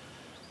complete,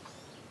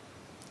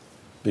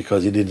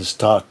 because it didn't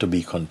start to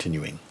be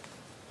continuing.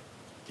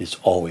 It's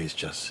always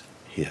just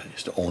here.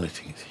 It's the only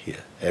thing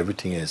here.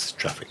 Everything is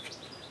traffic.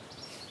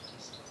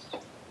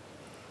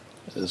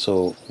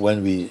 So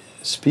when we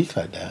speak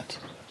like that,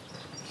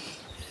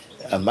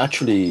 I'm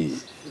actually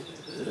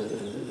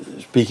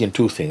speaking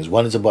two things.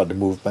 One is about the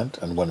movement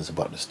and one is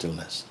about the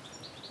stillness.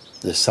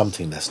 There's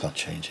something that's not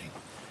changing.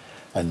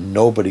 And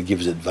nobody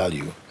gives it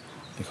value,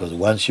 because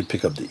once you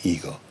pick up the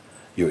ego,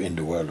 you're in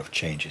the world of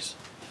changes.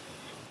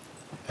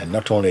 And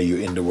not only are you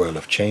in the world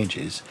of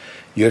changes,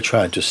 you're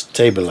trying to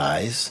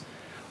stabilize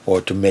or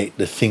to make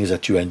the things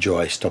that you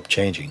enjoy stop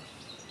changing.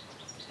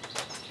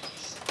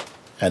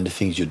 And the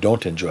things you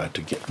don't enjoy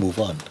to move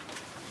on.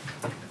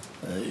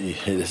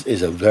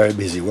 It's a very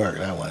busy work,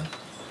 that one.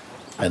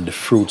 And the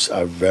fruits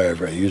are very,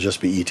 very, you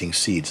just be eating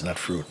seeds, not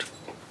fruit.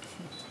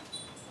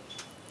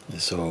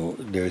 So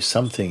there is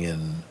something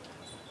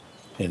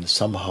in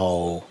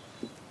somehow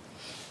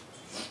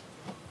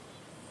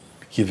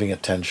giving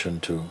attention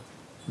to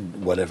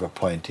whatever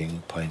points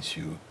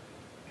you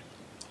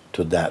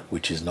to that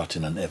which is not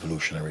in an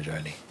evolutionary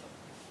journey.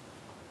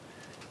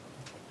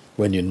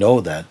 When you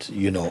know that,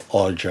 you know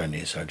all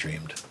journeys are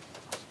dreamed.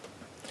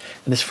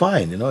 And it's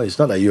fine, it's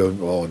not like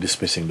you're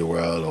dismissing the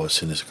world or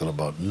cynical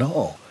about it.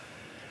 No.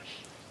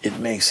 It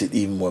makes it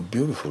even more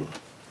beautiful.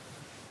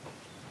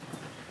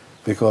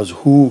 Because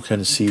who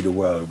can see the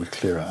world with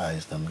clearer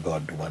eyes than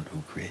God, the one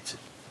who creates it?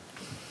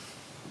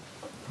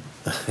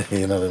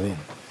 You know what I mean?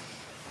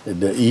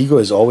 The ego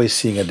is always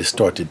seeing a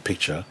distorted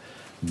picture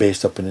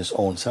based upon its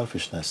own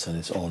selfishness and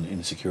its own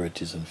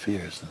insecurities and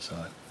fears and so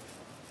on.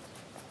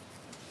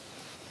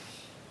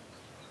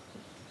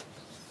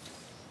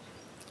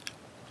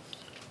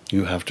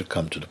 You have to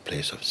come to the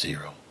place of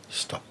zero.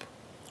 Stop.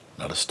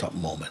 Not a stop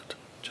moment,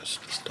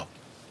 just a stop.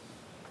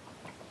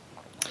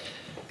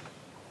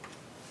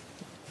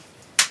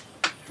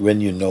 When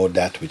you know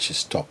that which is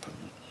stop,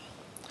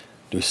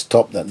 the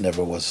stop that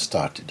never was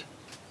started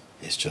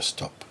is just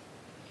stop.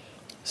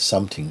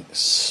 Something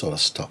sort of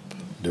stopped.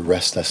 The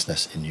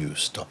restlessness in you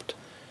stopped.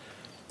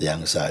 The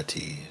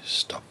anxiety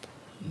stopped.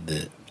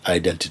 The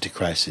identity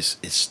crisis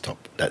is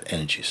stopped. That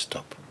energy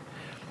stopped.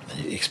 And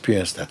you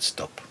experience that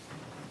stop.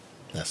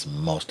 That's the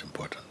most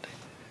important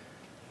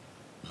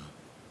thing.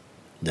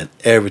 Then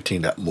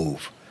everything that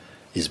moves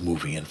is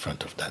moving in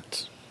front of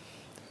that.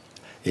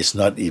 It's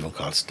not even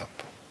called stop.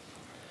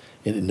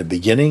 In the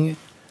beginning,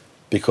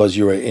 because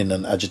you were in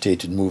an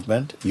agitated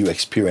movement, you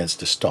experience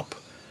the stop.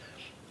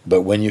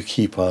 But when you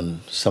keep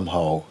on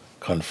somehow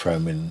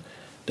confirming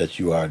that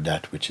you are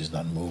that which is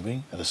not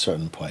moving, at a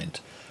certain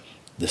point,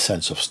 the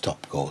sense of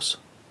stop goes.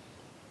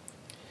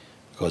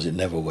 Because it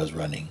never was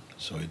running,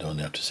 so you don't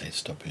have to say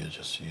stop, you're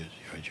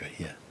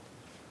here.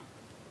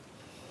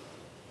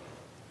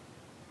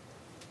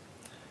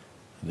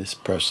 This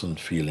person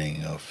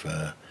feeling of,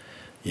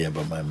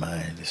 but my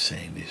mind is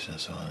saying this and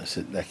so on.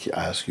 I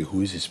ask you,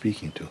 who is he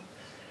speaking to?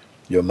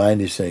 Your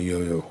mind is saying,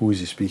 who is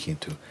he speaking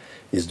to?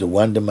 Is the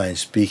one the mind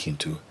speaking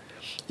to,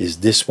 is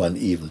this one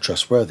even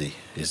trustworthy?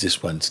 Is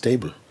this one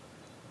stable?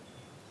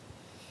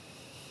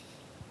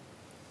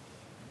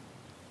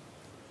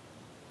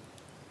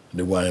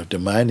 The one, if the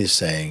mind is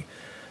saying,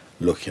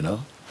 look, you're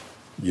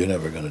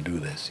never going to do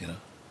this,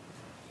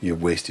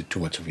 You've wasted too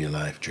much of your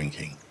life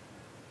drinking.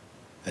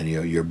 And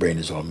your brain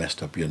is all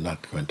messed up. You're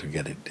not going to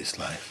get it this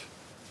life.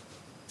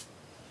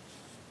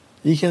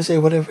 You can say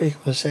whatever you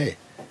want to say.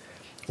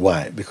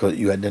 Why? Because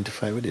you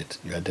identify with it.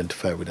 You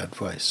identify with that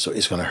voice. So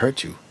it's going to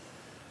hurt you.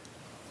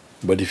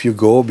 But if you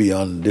go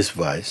beyond this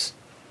voice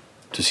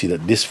to see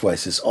that this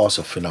voice is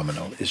also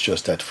phenomenal, it's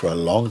just that for a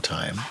long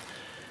time,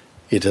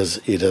 it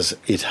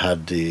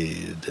had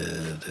the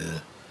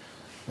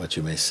what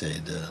you may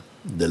say,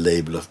 the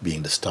label of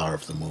being the star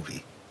of the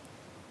movie.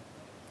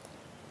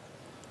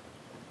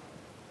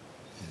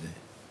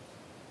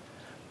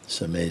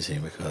 It's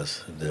amazing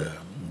because the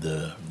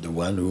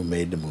one who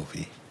made the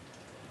movie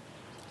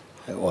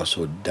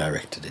also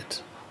directed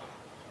it,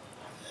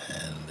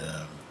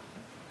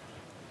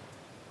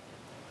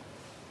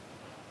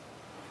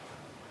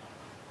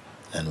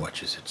 and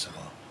watches it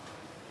somehow.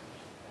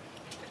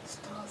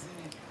 Stars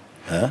in it.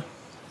 Huh?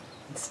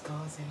 And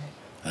stars in it.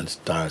 And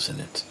stars in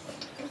it.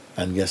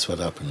 And guess what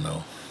happened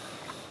now?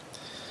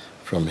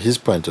 From his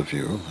point of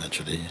view,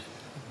 actually,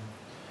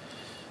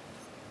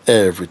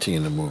 everything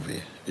in the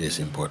movie is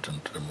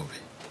important to the movie.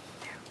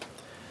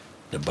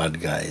 The bad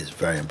guy is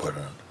very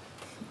important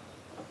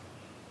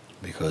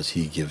because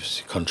he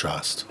gives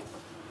contrast.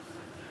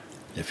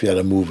 If you had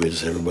a movie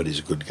that's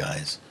everybody's good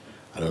guys,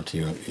 I don't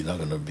think you're not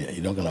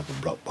gonna have a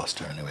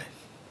blockbuster anyway.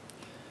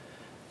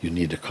 You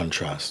need the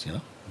contrast,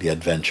 the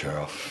adventure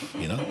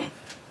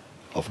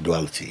of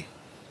duality.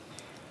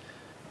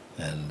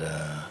 And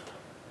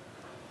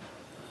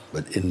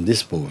but in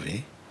this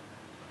movie,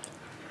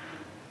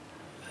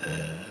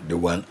 the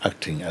one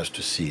acting has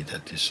to see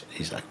that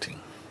he's acting.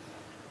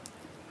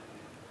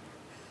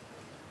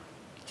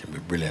 He can be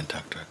a brilliant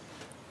actor,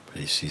 but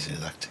he sees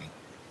he's acting.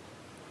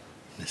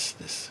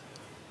 This.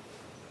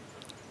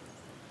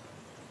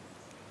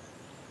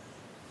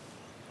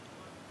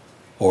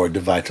 Or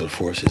the vital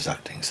force is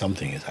acting,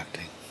 something is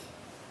acting.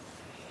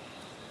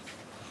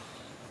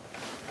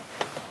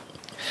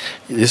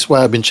 This is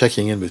why I've been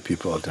checking in with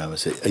people all the time. I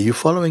say, are you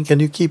following? Can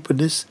you keep with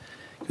this?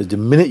 Because the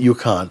minute you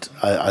can't,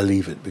 I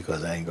leave it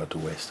because I ain't got to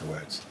waste the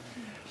words.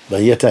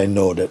 But yet I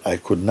know that I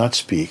could not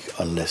speak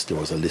unless there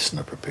was a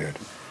listener prepared.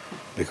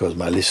 Because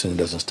my listening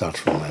doesn't start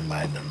from my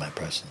mind and my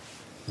person,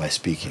 my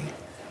speaking.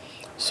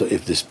 So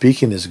if the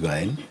speaking is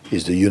going,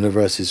 the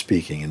universe is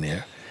speaking in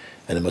here,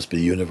 and it must be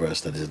the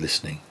universe that is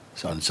listening.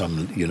 So on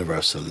some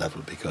universal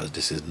level, because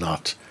this is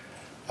not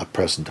a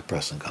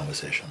person-to-person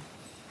conversation.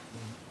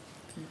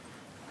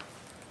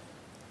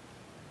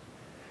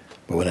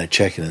 But when I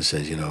check in and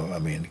says,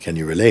 can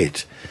you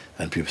relate?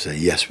 And people say,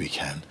 yes, we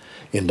can.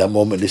 In that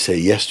moment they say,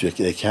 yes,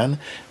 they can.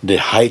 They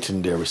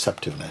heighten their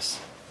receptiveness.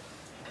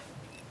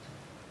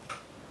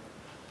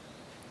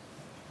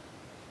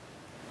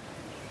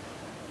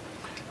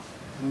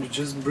 And you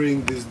just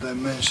bring this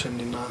dimension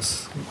in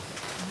us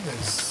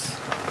as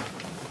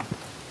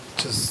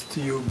just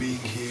you being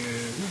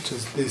here,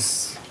 just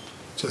this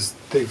just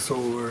takes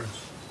over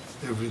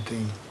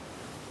everything.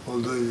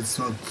 Although it's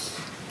not,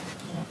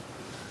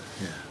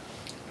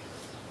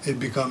 it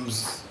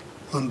becomes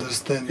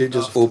understanding. It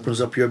just after.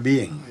 opens up your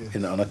being,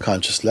 Yes. on a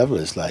conscious level.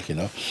 It's like,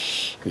 you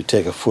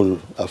take a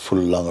full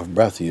lung of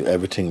breath,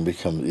 everything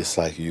becomes, it's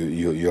like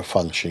you're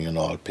functioning and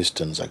all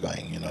pistons are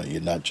going,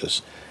 you're not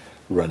just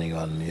running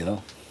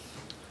on,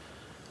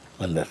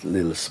 on that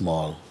little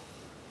small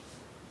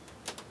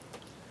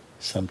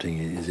something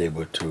is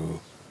able to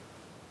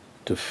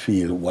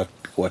feel what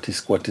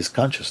is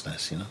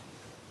consciousness,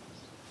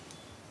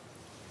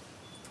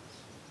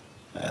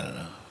 I don't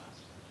know.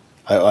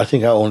 I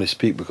think I only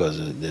speak because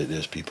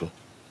there's people.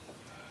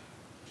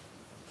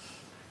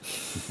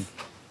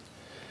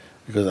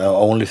 Because I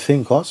only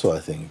think also, I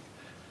think,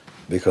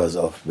 because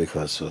of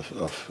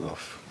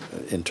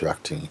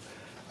interacting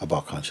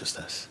about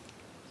consciousness.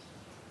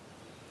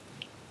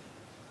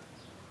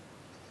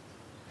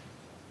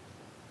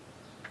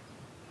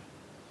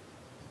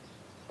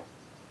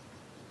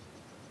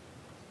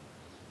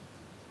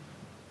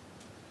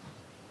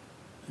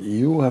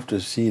 You have to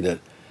see that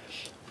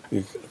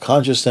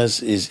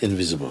consciousness is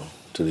invisible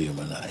to the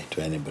human eye,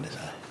 to anybody's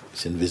eye.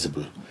 It's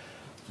invisible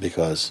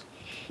because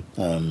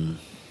it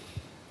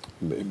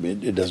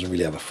doesn't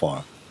really have a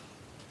form.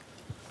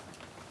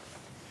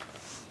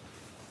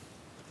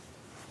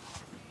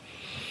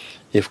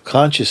 If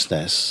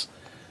consciousness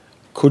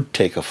could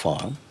take a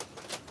form,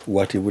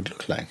 what it would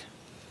look like.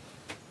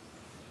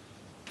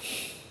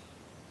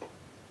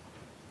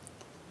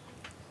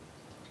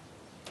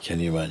 Can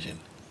you imagine?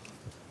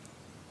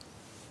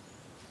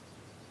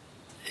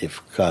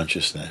 If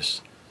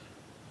consciousness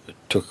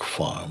took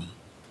form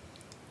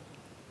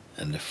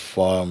and the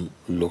form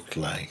looked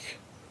like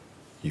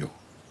you,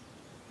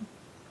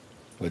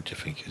 what do you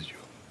think is you?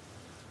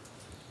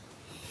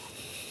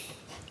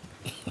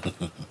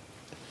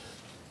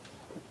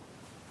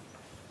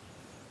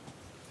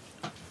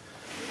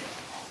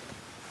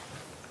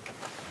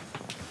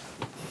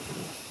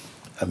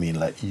 I mean,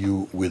 like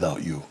you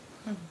without you.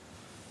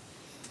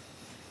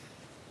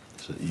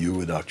 So you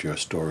without your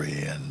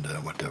story and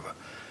whatever.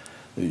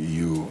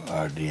 You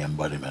are the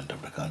embodiment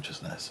of the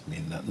consciousness. I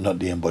mean, not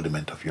the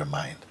embodiment of your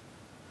mind.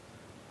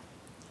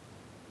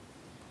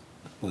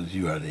 Well,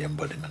 you are the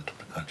embodiment of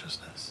the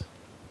consciousness.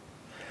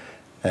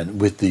 And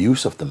with the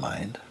use of the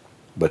mind,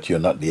 but you're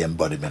not the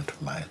embodiment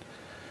of mind.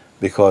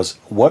 Because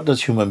what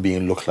does human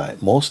being look like?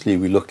 Mostly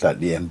we look like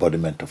the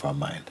embodiment of our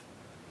mind.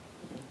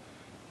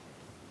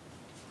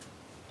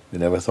 You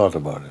never thought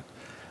about it.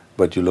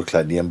 But you look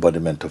like the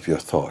embodiment of your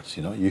thoughts,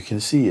 You can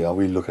see how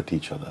we look at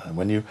each other. And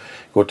when you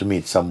go to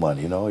meet someone,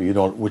 you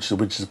don't, which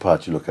is the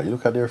part you look at? You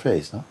look at their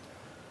face, no?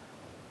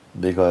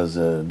 Because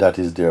that's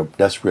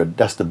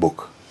the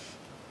book.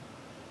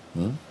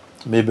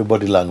 Maybe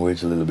body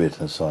language a little bit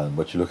and so on,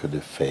 but you look at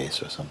the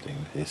face or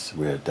something, that's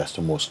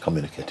the most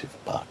communicative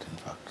part, in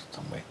fact, in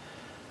some way.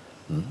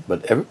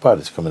 But every part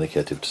is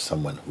communicative to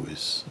someone who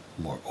is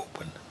more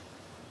open.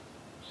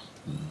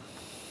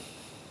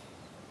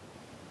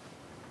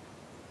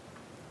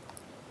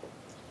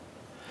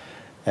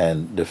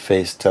 And the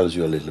face tells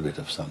you a little bit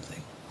of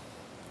something,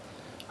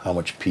 how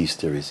much peace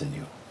there is in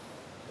you.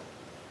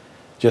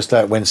 Just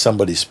like when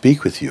somebody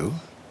speaks with you,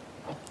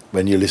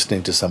 when you're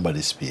listening to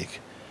somebody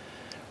speak,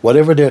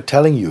 whatever they're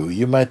telling you,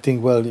 you might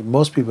think, well,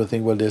 most people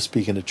think, well, they're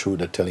speaking the truth,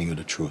 they're telling you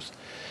the truth.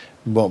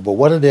 But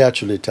what are they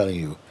actually telling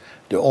you?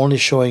 They're only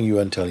showing you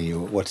and telling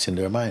you what's in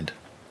their mind.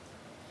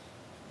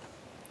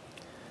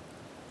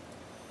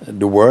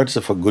 The words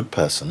of a good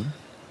person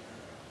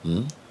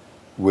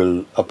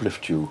will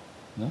uplift you,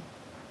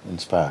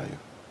 inspire you.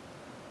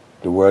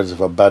 The words of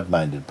a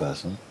bad-minded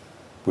person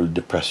will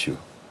depress you,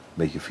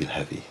 make you feel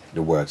heavy.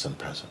 The words and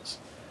presence.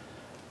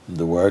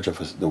 The words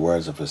of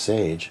a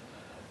sage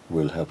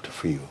will help to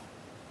free you.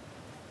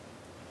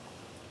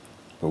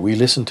 But we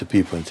listen to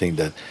people and think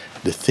that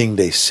the thing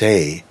they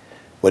say,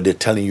 what they're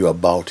telling you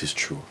about is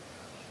true.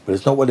 But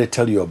it's not what they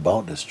tell you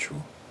about that's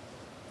true.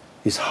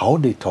 It's how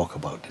they talk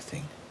about the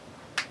thing.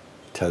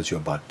 It tells you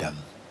about them.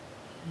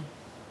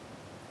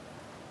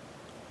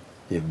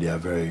 If they are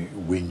very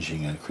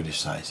whinging and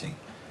criticizing.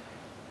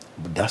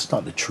 But that's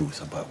not the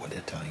truth about what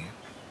they're telling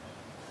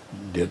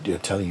you. They're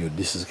telling you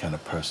this is the kind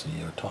of person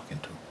you're talking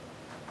to.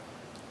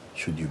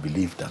 Should you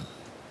believe them?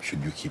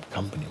 Should you keep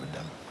company with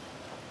them?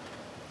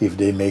 If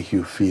they make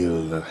you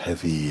feel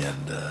heavy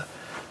and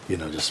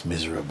just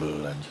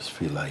miserable and just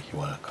feel like you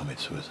want to commit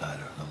suicide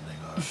or something,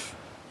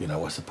 or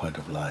what's the point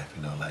of life?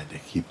 Like they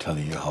keep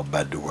telling you how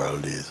bad the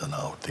world is and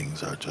how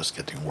things are just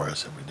getting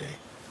worse every day.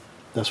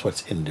 That's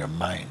what's in their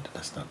mind.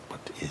 That's not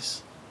what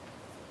is.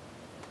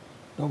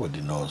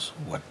 Nobody knows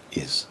what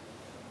is.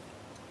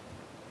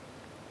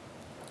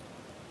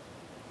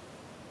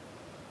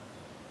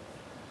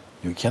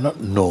 You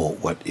cannot know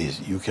what is.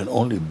 You can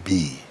only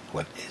be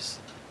what is.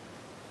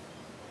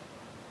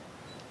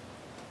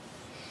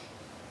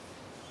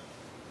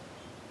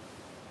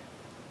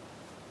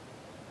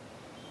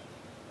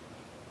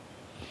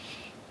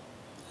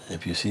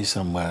 If you see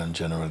someone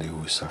generally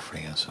who is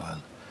suffering and so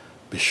on,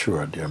 be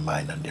sure their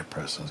mind and their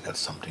person's got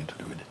something to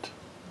do with it.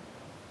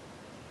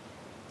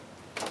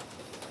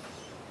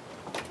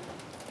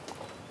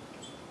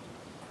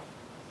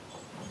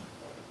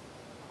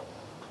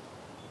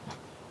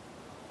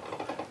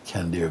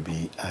 Can there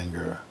be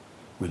anger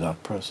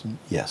without person?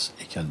 Yes,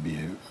 it can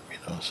be,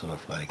 sort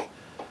of like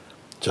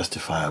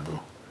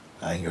justifiable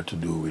anger to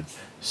do with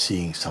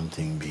seeing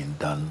something being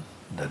done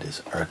that is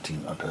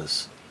hurting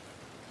others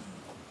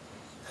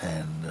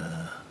and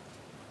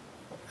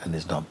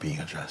is not being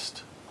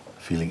addressed.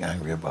 Feeling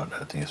angry about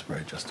that, I think is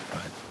very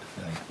justified.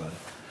 Feeling about it.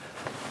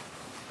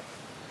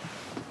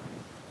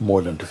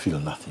 More than to feel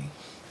nothing.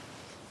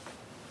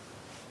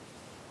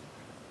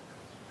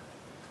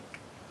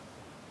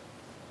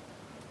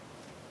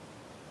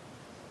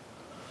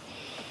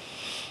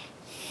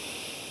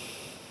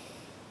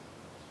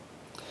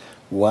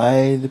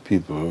 Why the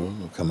people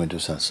who come into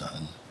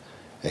satsang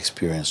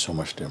experience so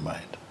much their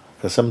mind?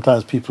 Because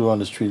sometimes people on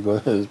the street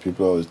go,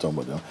 people always talk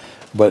about them,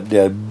 but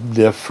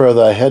they're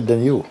further ahead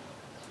than you.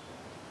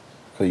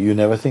 So you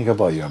never think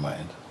about your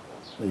mind.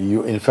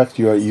 In fact,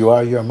 you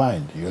are your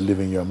mind. You're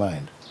living your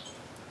mind.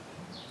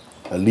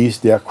 At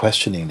least they are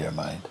questioning their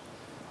mind,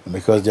 and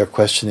because they're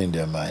questioning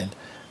their mind,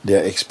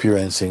 they're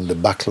experiencing the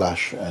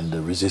backlash and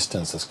the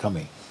resistance that's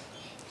coming.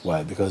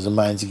 Why? Because the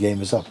mind's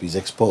game is up. He's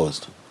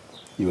exposed.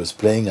 He was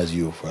playing as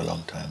you for a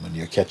long time, and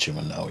you catch him,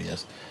 and now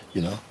yes,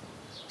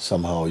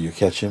 somehow you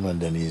catch him,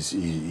 and then he's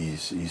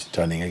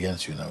turning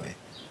against you in a way.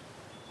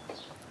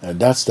 And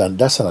that's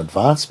an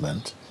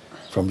advancement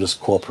from just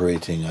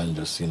cooperating and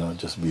just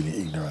being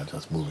ignorant,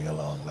 just moving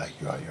along like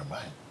you are your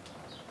mind.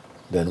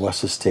 Then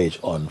what's the stage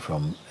on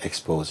from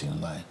exposing the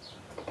mind?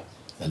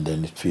 And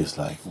then it feels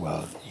like,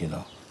 well,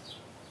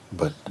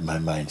 but my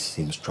mind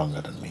seems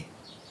stronger than me.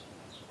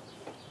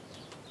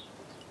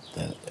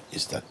 Then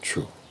is that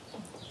true?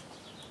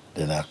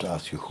 Then I have to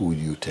ask you, who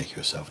do you take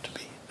yourself to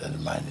be? That the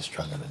mind is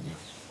stronger than you.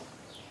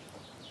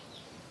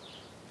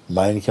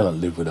 Mind cannot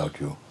live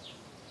without you.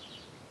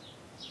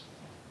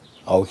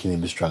 How can he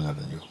be stronger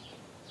than you?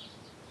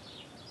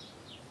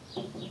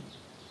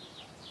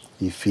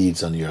 He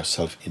feeds on your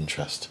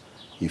self-interest.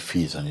 He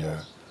feeds on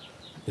your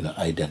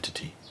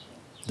identity.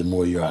 The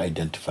more you are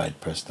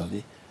identified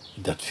personally,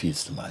 that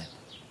feeds the mind.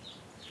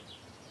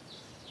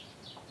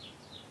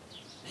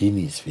 He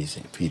needs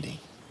feeding.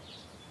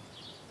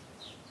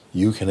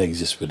 You can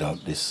exist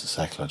without this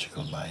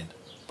psychological mind,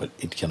 but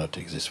it cannot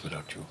exist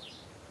without you.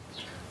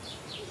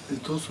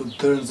 It also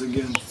turns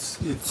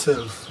against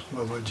itself,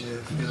 Babaji,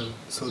 I feel.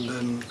 So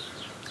then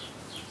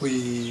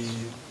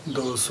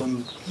those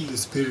on the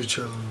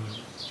spiritual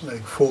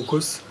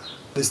focus,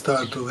 they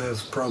start to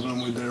have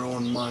problem with their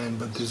own mind,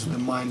 but it's the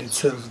mind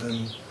itself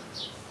then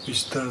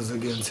which turns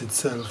against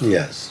itself.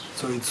 Yes.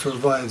 So it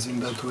survives in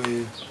that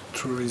way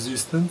through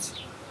resistance,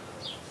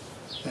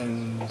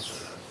 and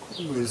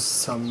with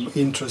some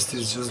interest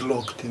is just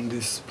locked in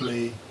this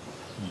play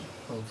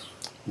of...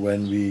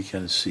 When we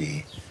can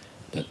see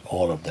that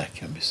all of that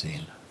can be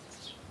seen,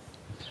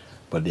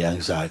 but the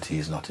anxiety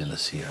is not in the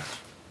seer,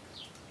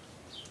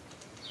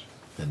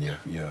 then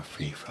you're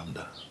free from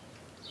that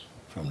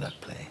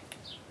play.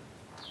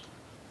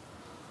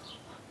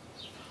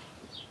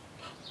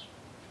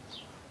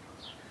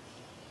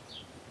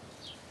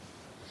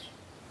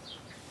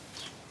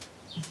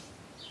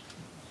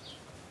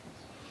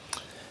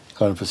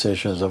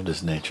 Conversations of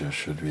this nature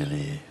should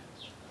really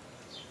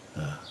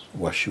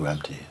wash you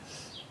empty,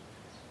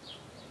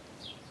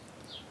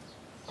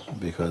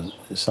 because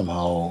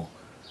somehow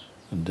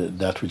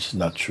that which is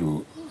not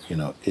true,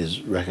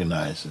 is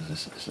recognized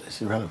as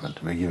it's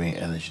irrelevant. We're giving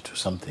energy to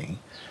something.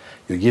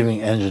 You're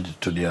giving energy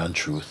to the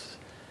untruth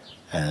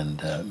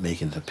and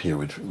making it appear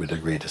with a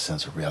greater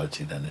sense of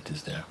reality than it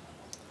is there.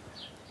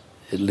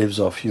 It lives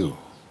off you.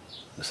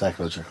 The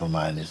psychological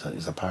mind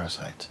is a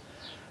parasite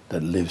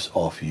that lives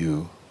off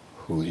you,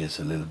 who is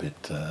a little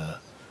bit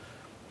a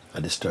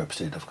disturbed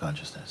state of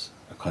consciousness,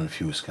 a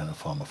confused kind of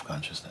form of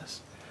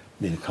consciousness.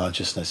 Meaning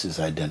consciousness is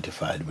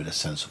identified with a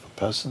sense of a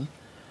person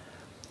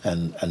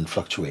and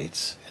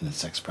fluctuates in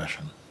its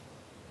expression.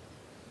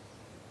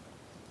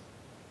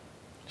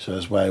 So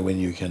that's why when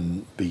you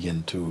can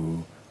begin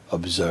to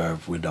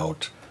observe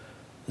without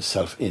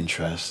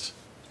self-interest,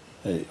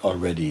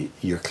 already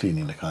you're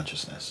cleaning the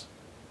consciousness.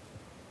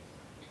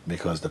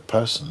 Because the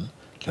person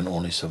can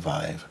only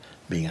survive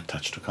being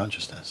attached to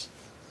consciousness.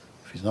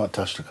 If he's not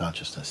attached to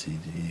consciousness,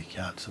 he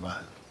can't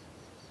survive.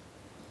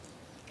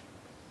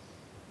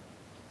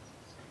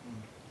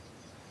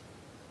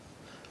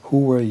 Who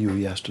were you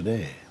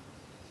yesterday?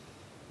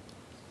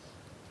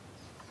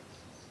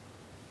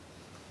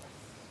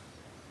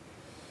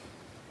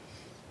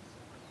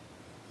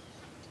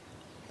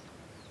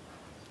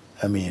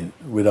 I mean,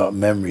 without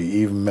memory,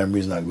 even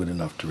memory is not good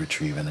enough to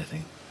retrieve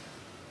anything.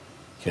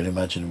 Can you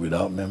imagine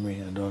without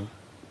memory at all?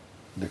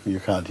 You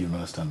can't even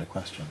understand the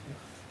question.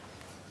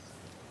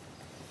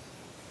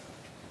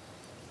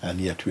 And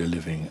yet we're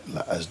living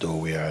as though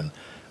we are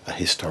a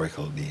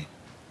historical being.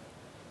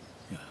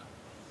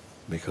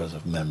 because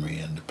of memory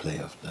and the play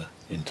of the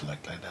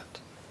intellect like that.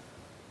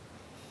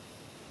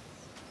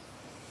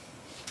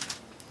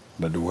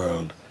 But the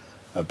world,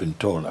 I've been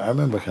told, I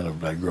remember kind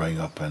of like growing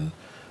up and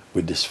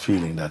with this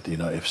feeling that,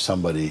 if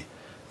somebody,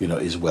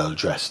 is well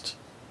dressed,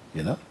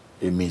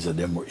 it means that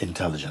they're more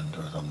intelligent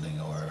or something,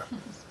 or,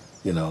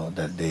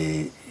 that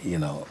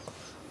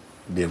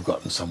they've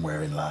gotten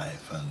somewhere in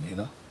life,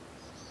 and,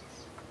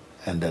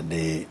 and that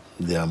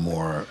they're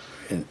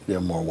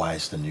more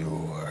wise than you,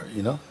 or,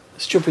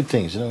 stupid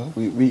things,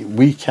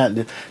 we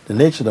can't, the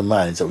nature of the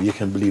mind is that you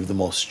can believe the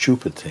most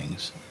stupid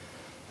things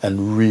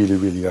and really,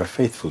 really are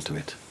faithful to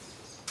it.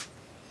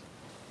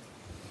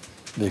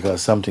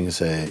 Because some things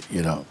say,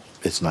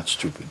 it's not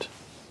stupid.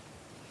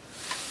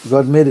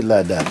 God made it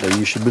like that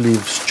you should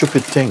believe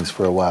stupid things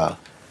for a while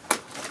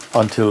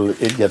until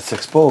it gets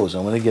exposed.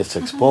 And when it gets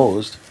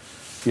exposed,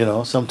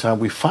 sometimes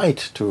we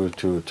fight to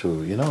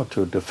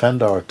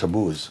defend our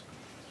taboos.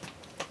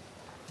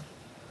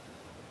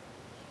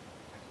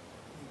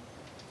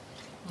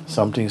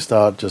 Something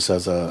started just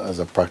as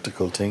a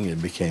practical thing. It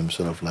became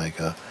sort of like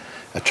a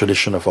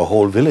tradition of a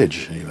whole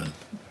village, even.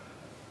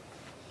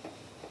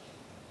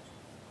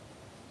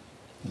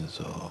 And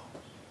so,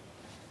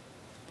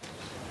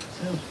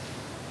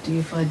 do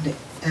you find it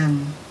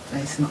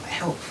that it's not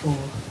helpful?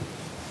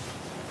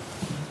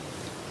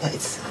 That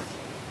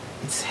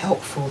it's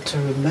helpful to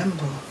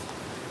remember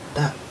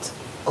that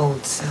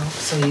old self,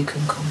 so you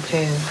can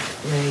compare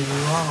where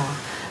you are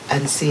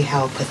and see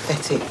how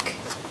pathetic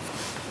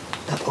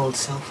that old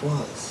self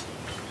was.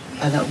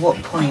 And at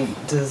what point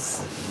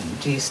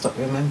do you stop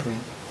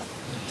remembering?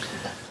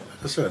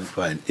 At a certain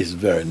point, it's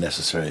very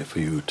necessary for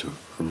you to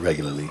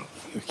regularly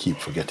keep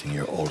forgetting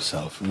your old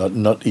self.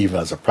 Not even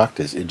as a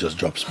practice, it just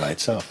drops by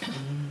itself.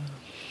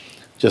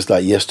 Just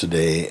like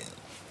yesterday,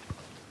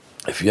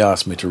 if you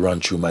asked me to run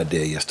through my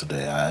day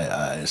yesterday,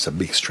 it's a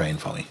big strain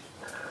for me.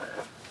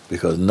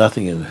 Because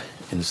nothing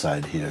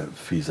inside here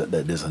feels that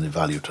there's any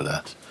value to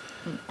that.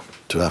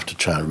 To have to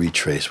try and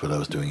retrace what I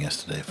was doing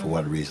yesterday, for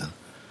what reason.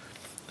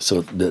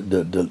 So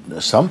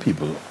some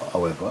people,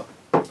 however,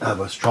 have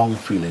a strong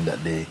feeling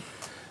that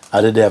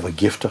either they have a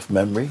gift of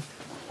memory,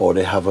 or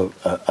they have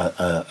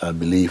a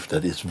belief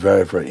that it's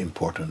very, very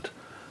important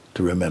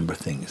to remember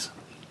things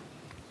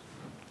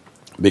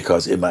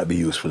because it might be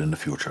useful in the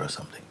future or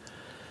something.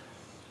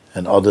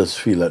 And others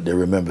feel that they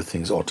remember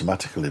things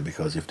automatically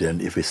because if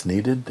it's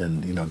needed,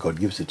 then God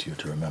gives it to you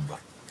to remember.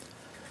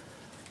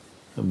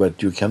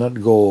 But you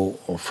cannot go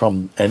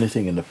from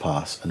anything in the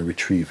past and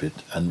retrieve it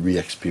and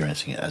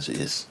re-experiencing it as it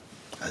is,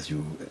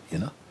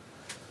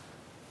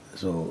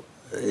 So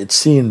it's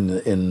seen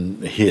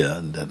in here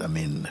that,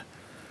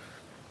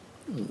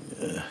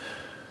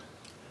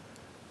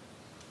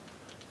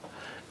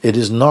 it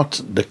is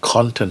not the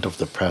content of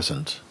the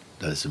present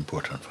that is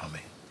important for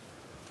me,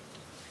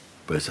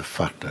 but it's the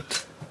fact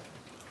that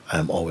I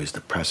am always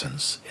the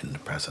presence in the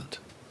present.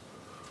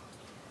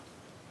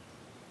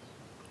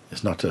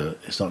 It's not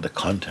the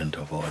content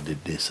of I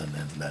did this and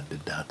then I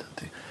did that and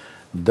thing.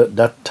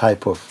 That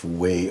type of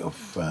way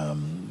of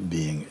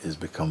being has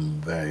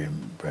become very,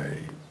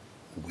 very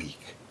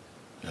weak.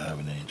 I don't have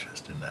any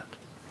interest in that.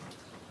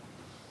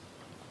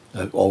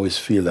 I always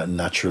feel that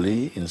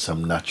naturally, in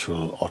some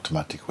natural,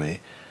 automatic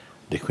way,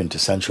 the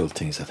quintessential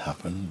things that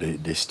happen,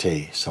 they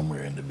stay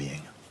somewhere in the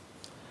being.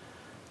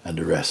 And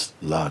the rest,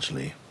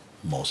 largely,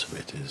 most of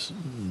it is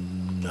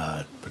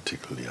not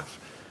particularly of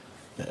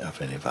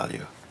any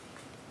value.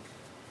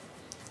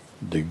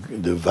 The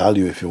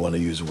value, if you want to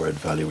use the word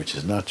value, which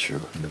is not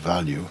true, the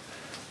value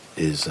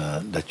is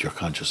that you're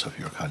conscious of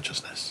your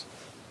consciousness.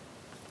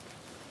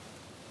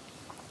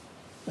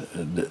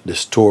 The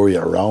story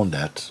around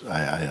that,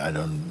 I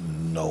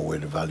don't know where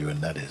the value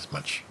in that is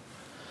much.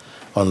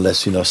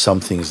 Unless, some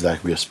things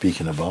like we are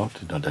speaking about,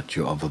 that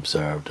you have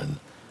observed, and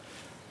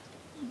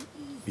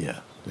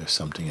yeah, there's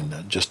something in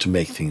that, just to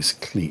make things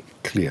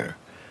clear.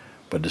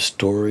 But the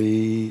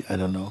story, I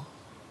don't know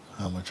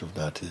how much of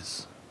that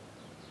is.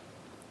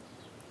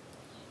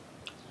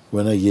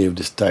 When I gave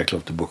this title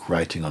of the book,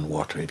 Writing on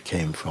Water, it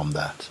came from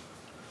that.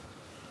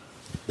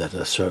 That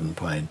at a certain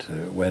point,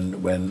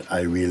 when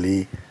I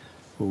really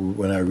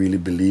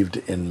believed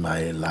in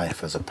my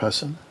life as a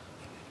person,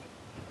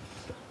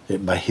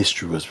 my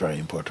history was very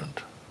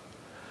important.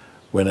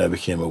 When I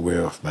became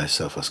aware of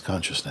myself as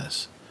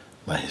consciousness,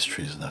 my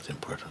history is not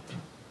important.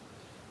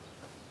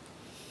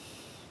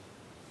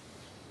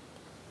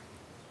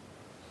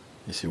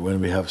 You see, when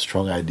we have a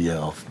strong idea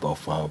of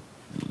our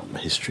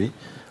history,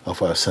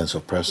 of our sense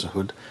of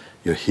personhood,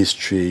 your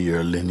history,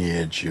 your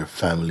lineage, your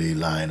family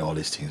line, all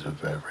these things were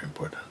very, very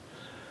important.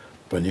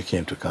 When you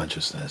came to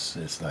consciousness,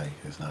 it's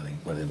nothing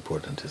but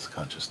important is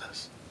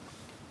consciousness.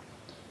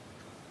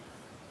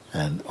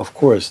 And of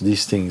course,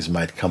 these things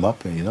might come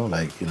up,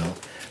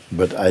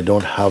 but I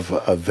don't have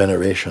a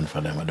veneration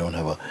for them. I don't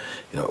have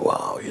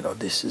wow,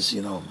 this is,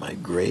 my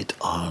great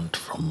aunt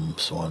from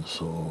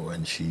so-and-so,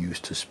 and she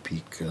used to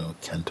speak,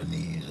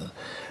 Cantonese.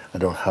 I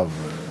don't have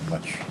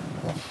much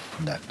of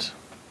that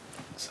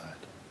inside.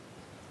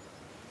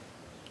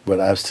 but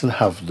I still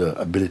have the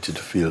ability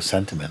to feel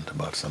sentiment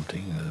about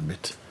something a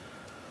bit.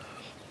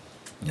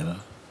 You know,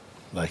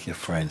 like if,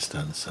 for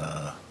instance,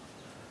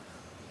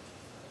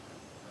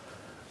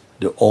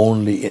 the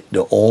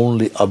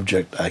only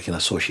object I can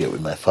associate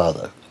with my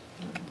father,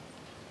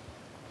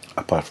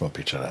 apart from a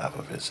picture I have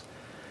of his,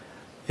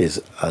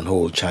 is an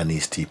old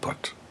Chinese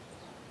teapot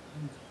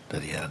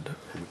that he had.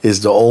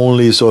 Is the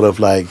only sort of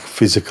like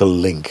physical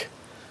link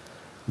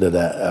that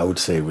I would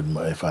say with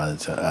my father,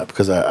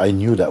 because I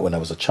knew that when I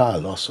was a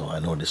child also. I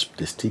know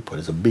this teapot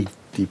is a big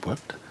teapot,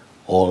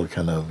 all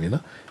kind of, it's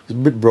a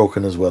bit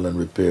broken as well and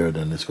repaired,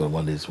 and it's got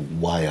one of these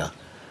wire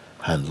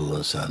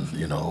handles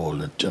and, all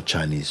the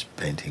Chinese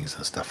paintings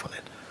and stuff on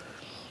it.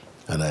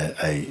 And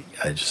I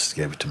just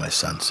gave it to my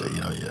son, say,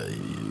 yeah,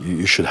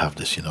 you should have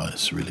this,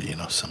 it's really,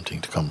 something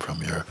to come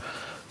from your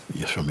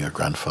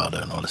grandfather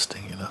and all this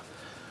thing,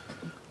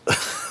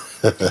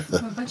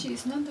 But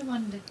it's not the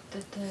one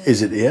that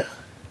Is it here?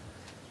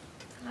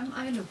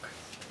 I look.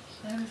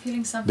 I have a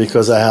feeling something.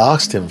 Because I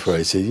asked him for it.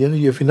 I said,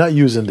 if you're not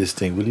using this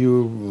thing, will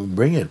you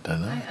bring it?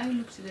 I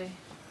look today.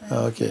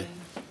 Okay.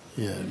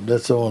 Yeah,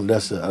 that's all.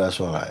 That's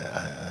all I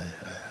have.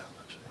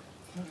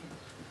 Actually.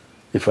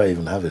 If I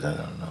even have it, I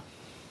don't know.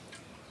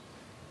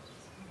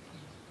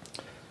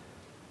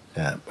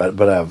 Yeah,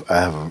 but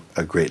I have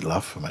a great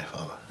love for my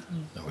father.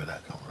 Know where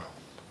that come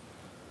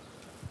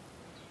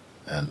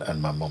from.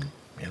 And my mom,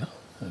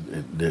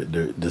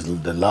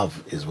 the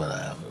love is what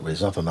I have.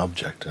 It's not an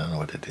object. I don't know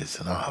what it is.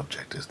 An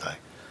object is like,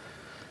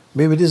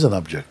 maybe it is an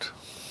object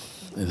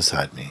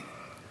inside me.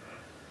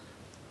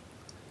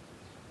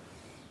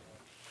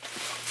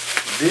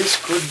 This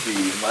could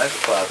be my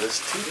father's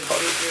teapot.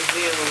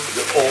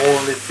 The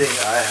only thing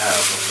I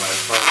have of my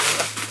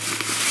father.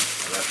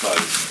 My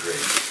father's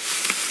great.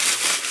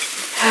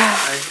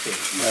 I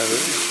think you're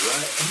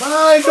right.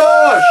 My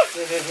gosh!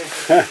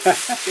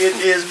 It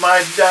is my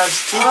dad's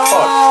teapot.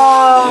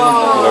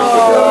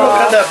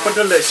 Look at that. Put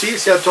the lid.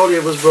 See, I told you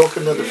it was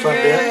broken at the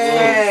front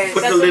there.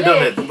 Put the lid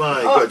on it.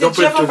 My God. Don't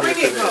put it too near to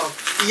it.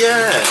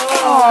 Yeah.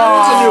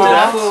 I knew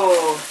that.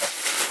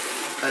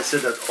 I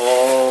said that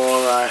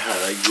all I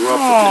had. I grew up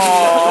with this.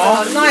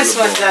 Oh, nice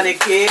one,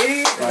 Janiki.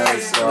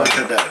 Nice. Look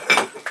at that.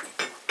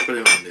 Put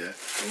it on there.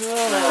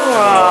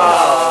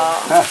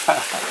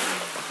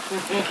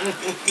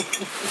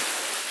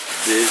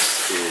 This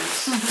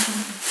is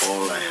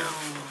all I have.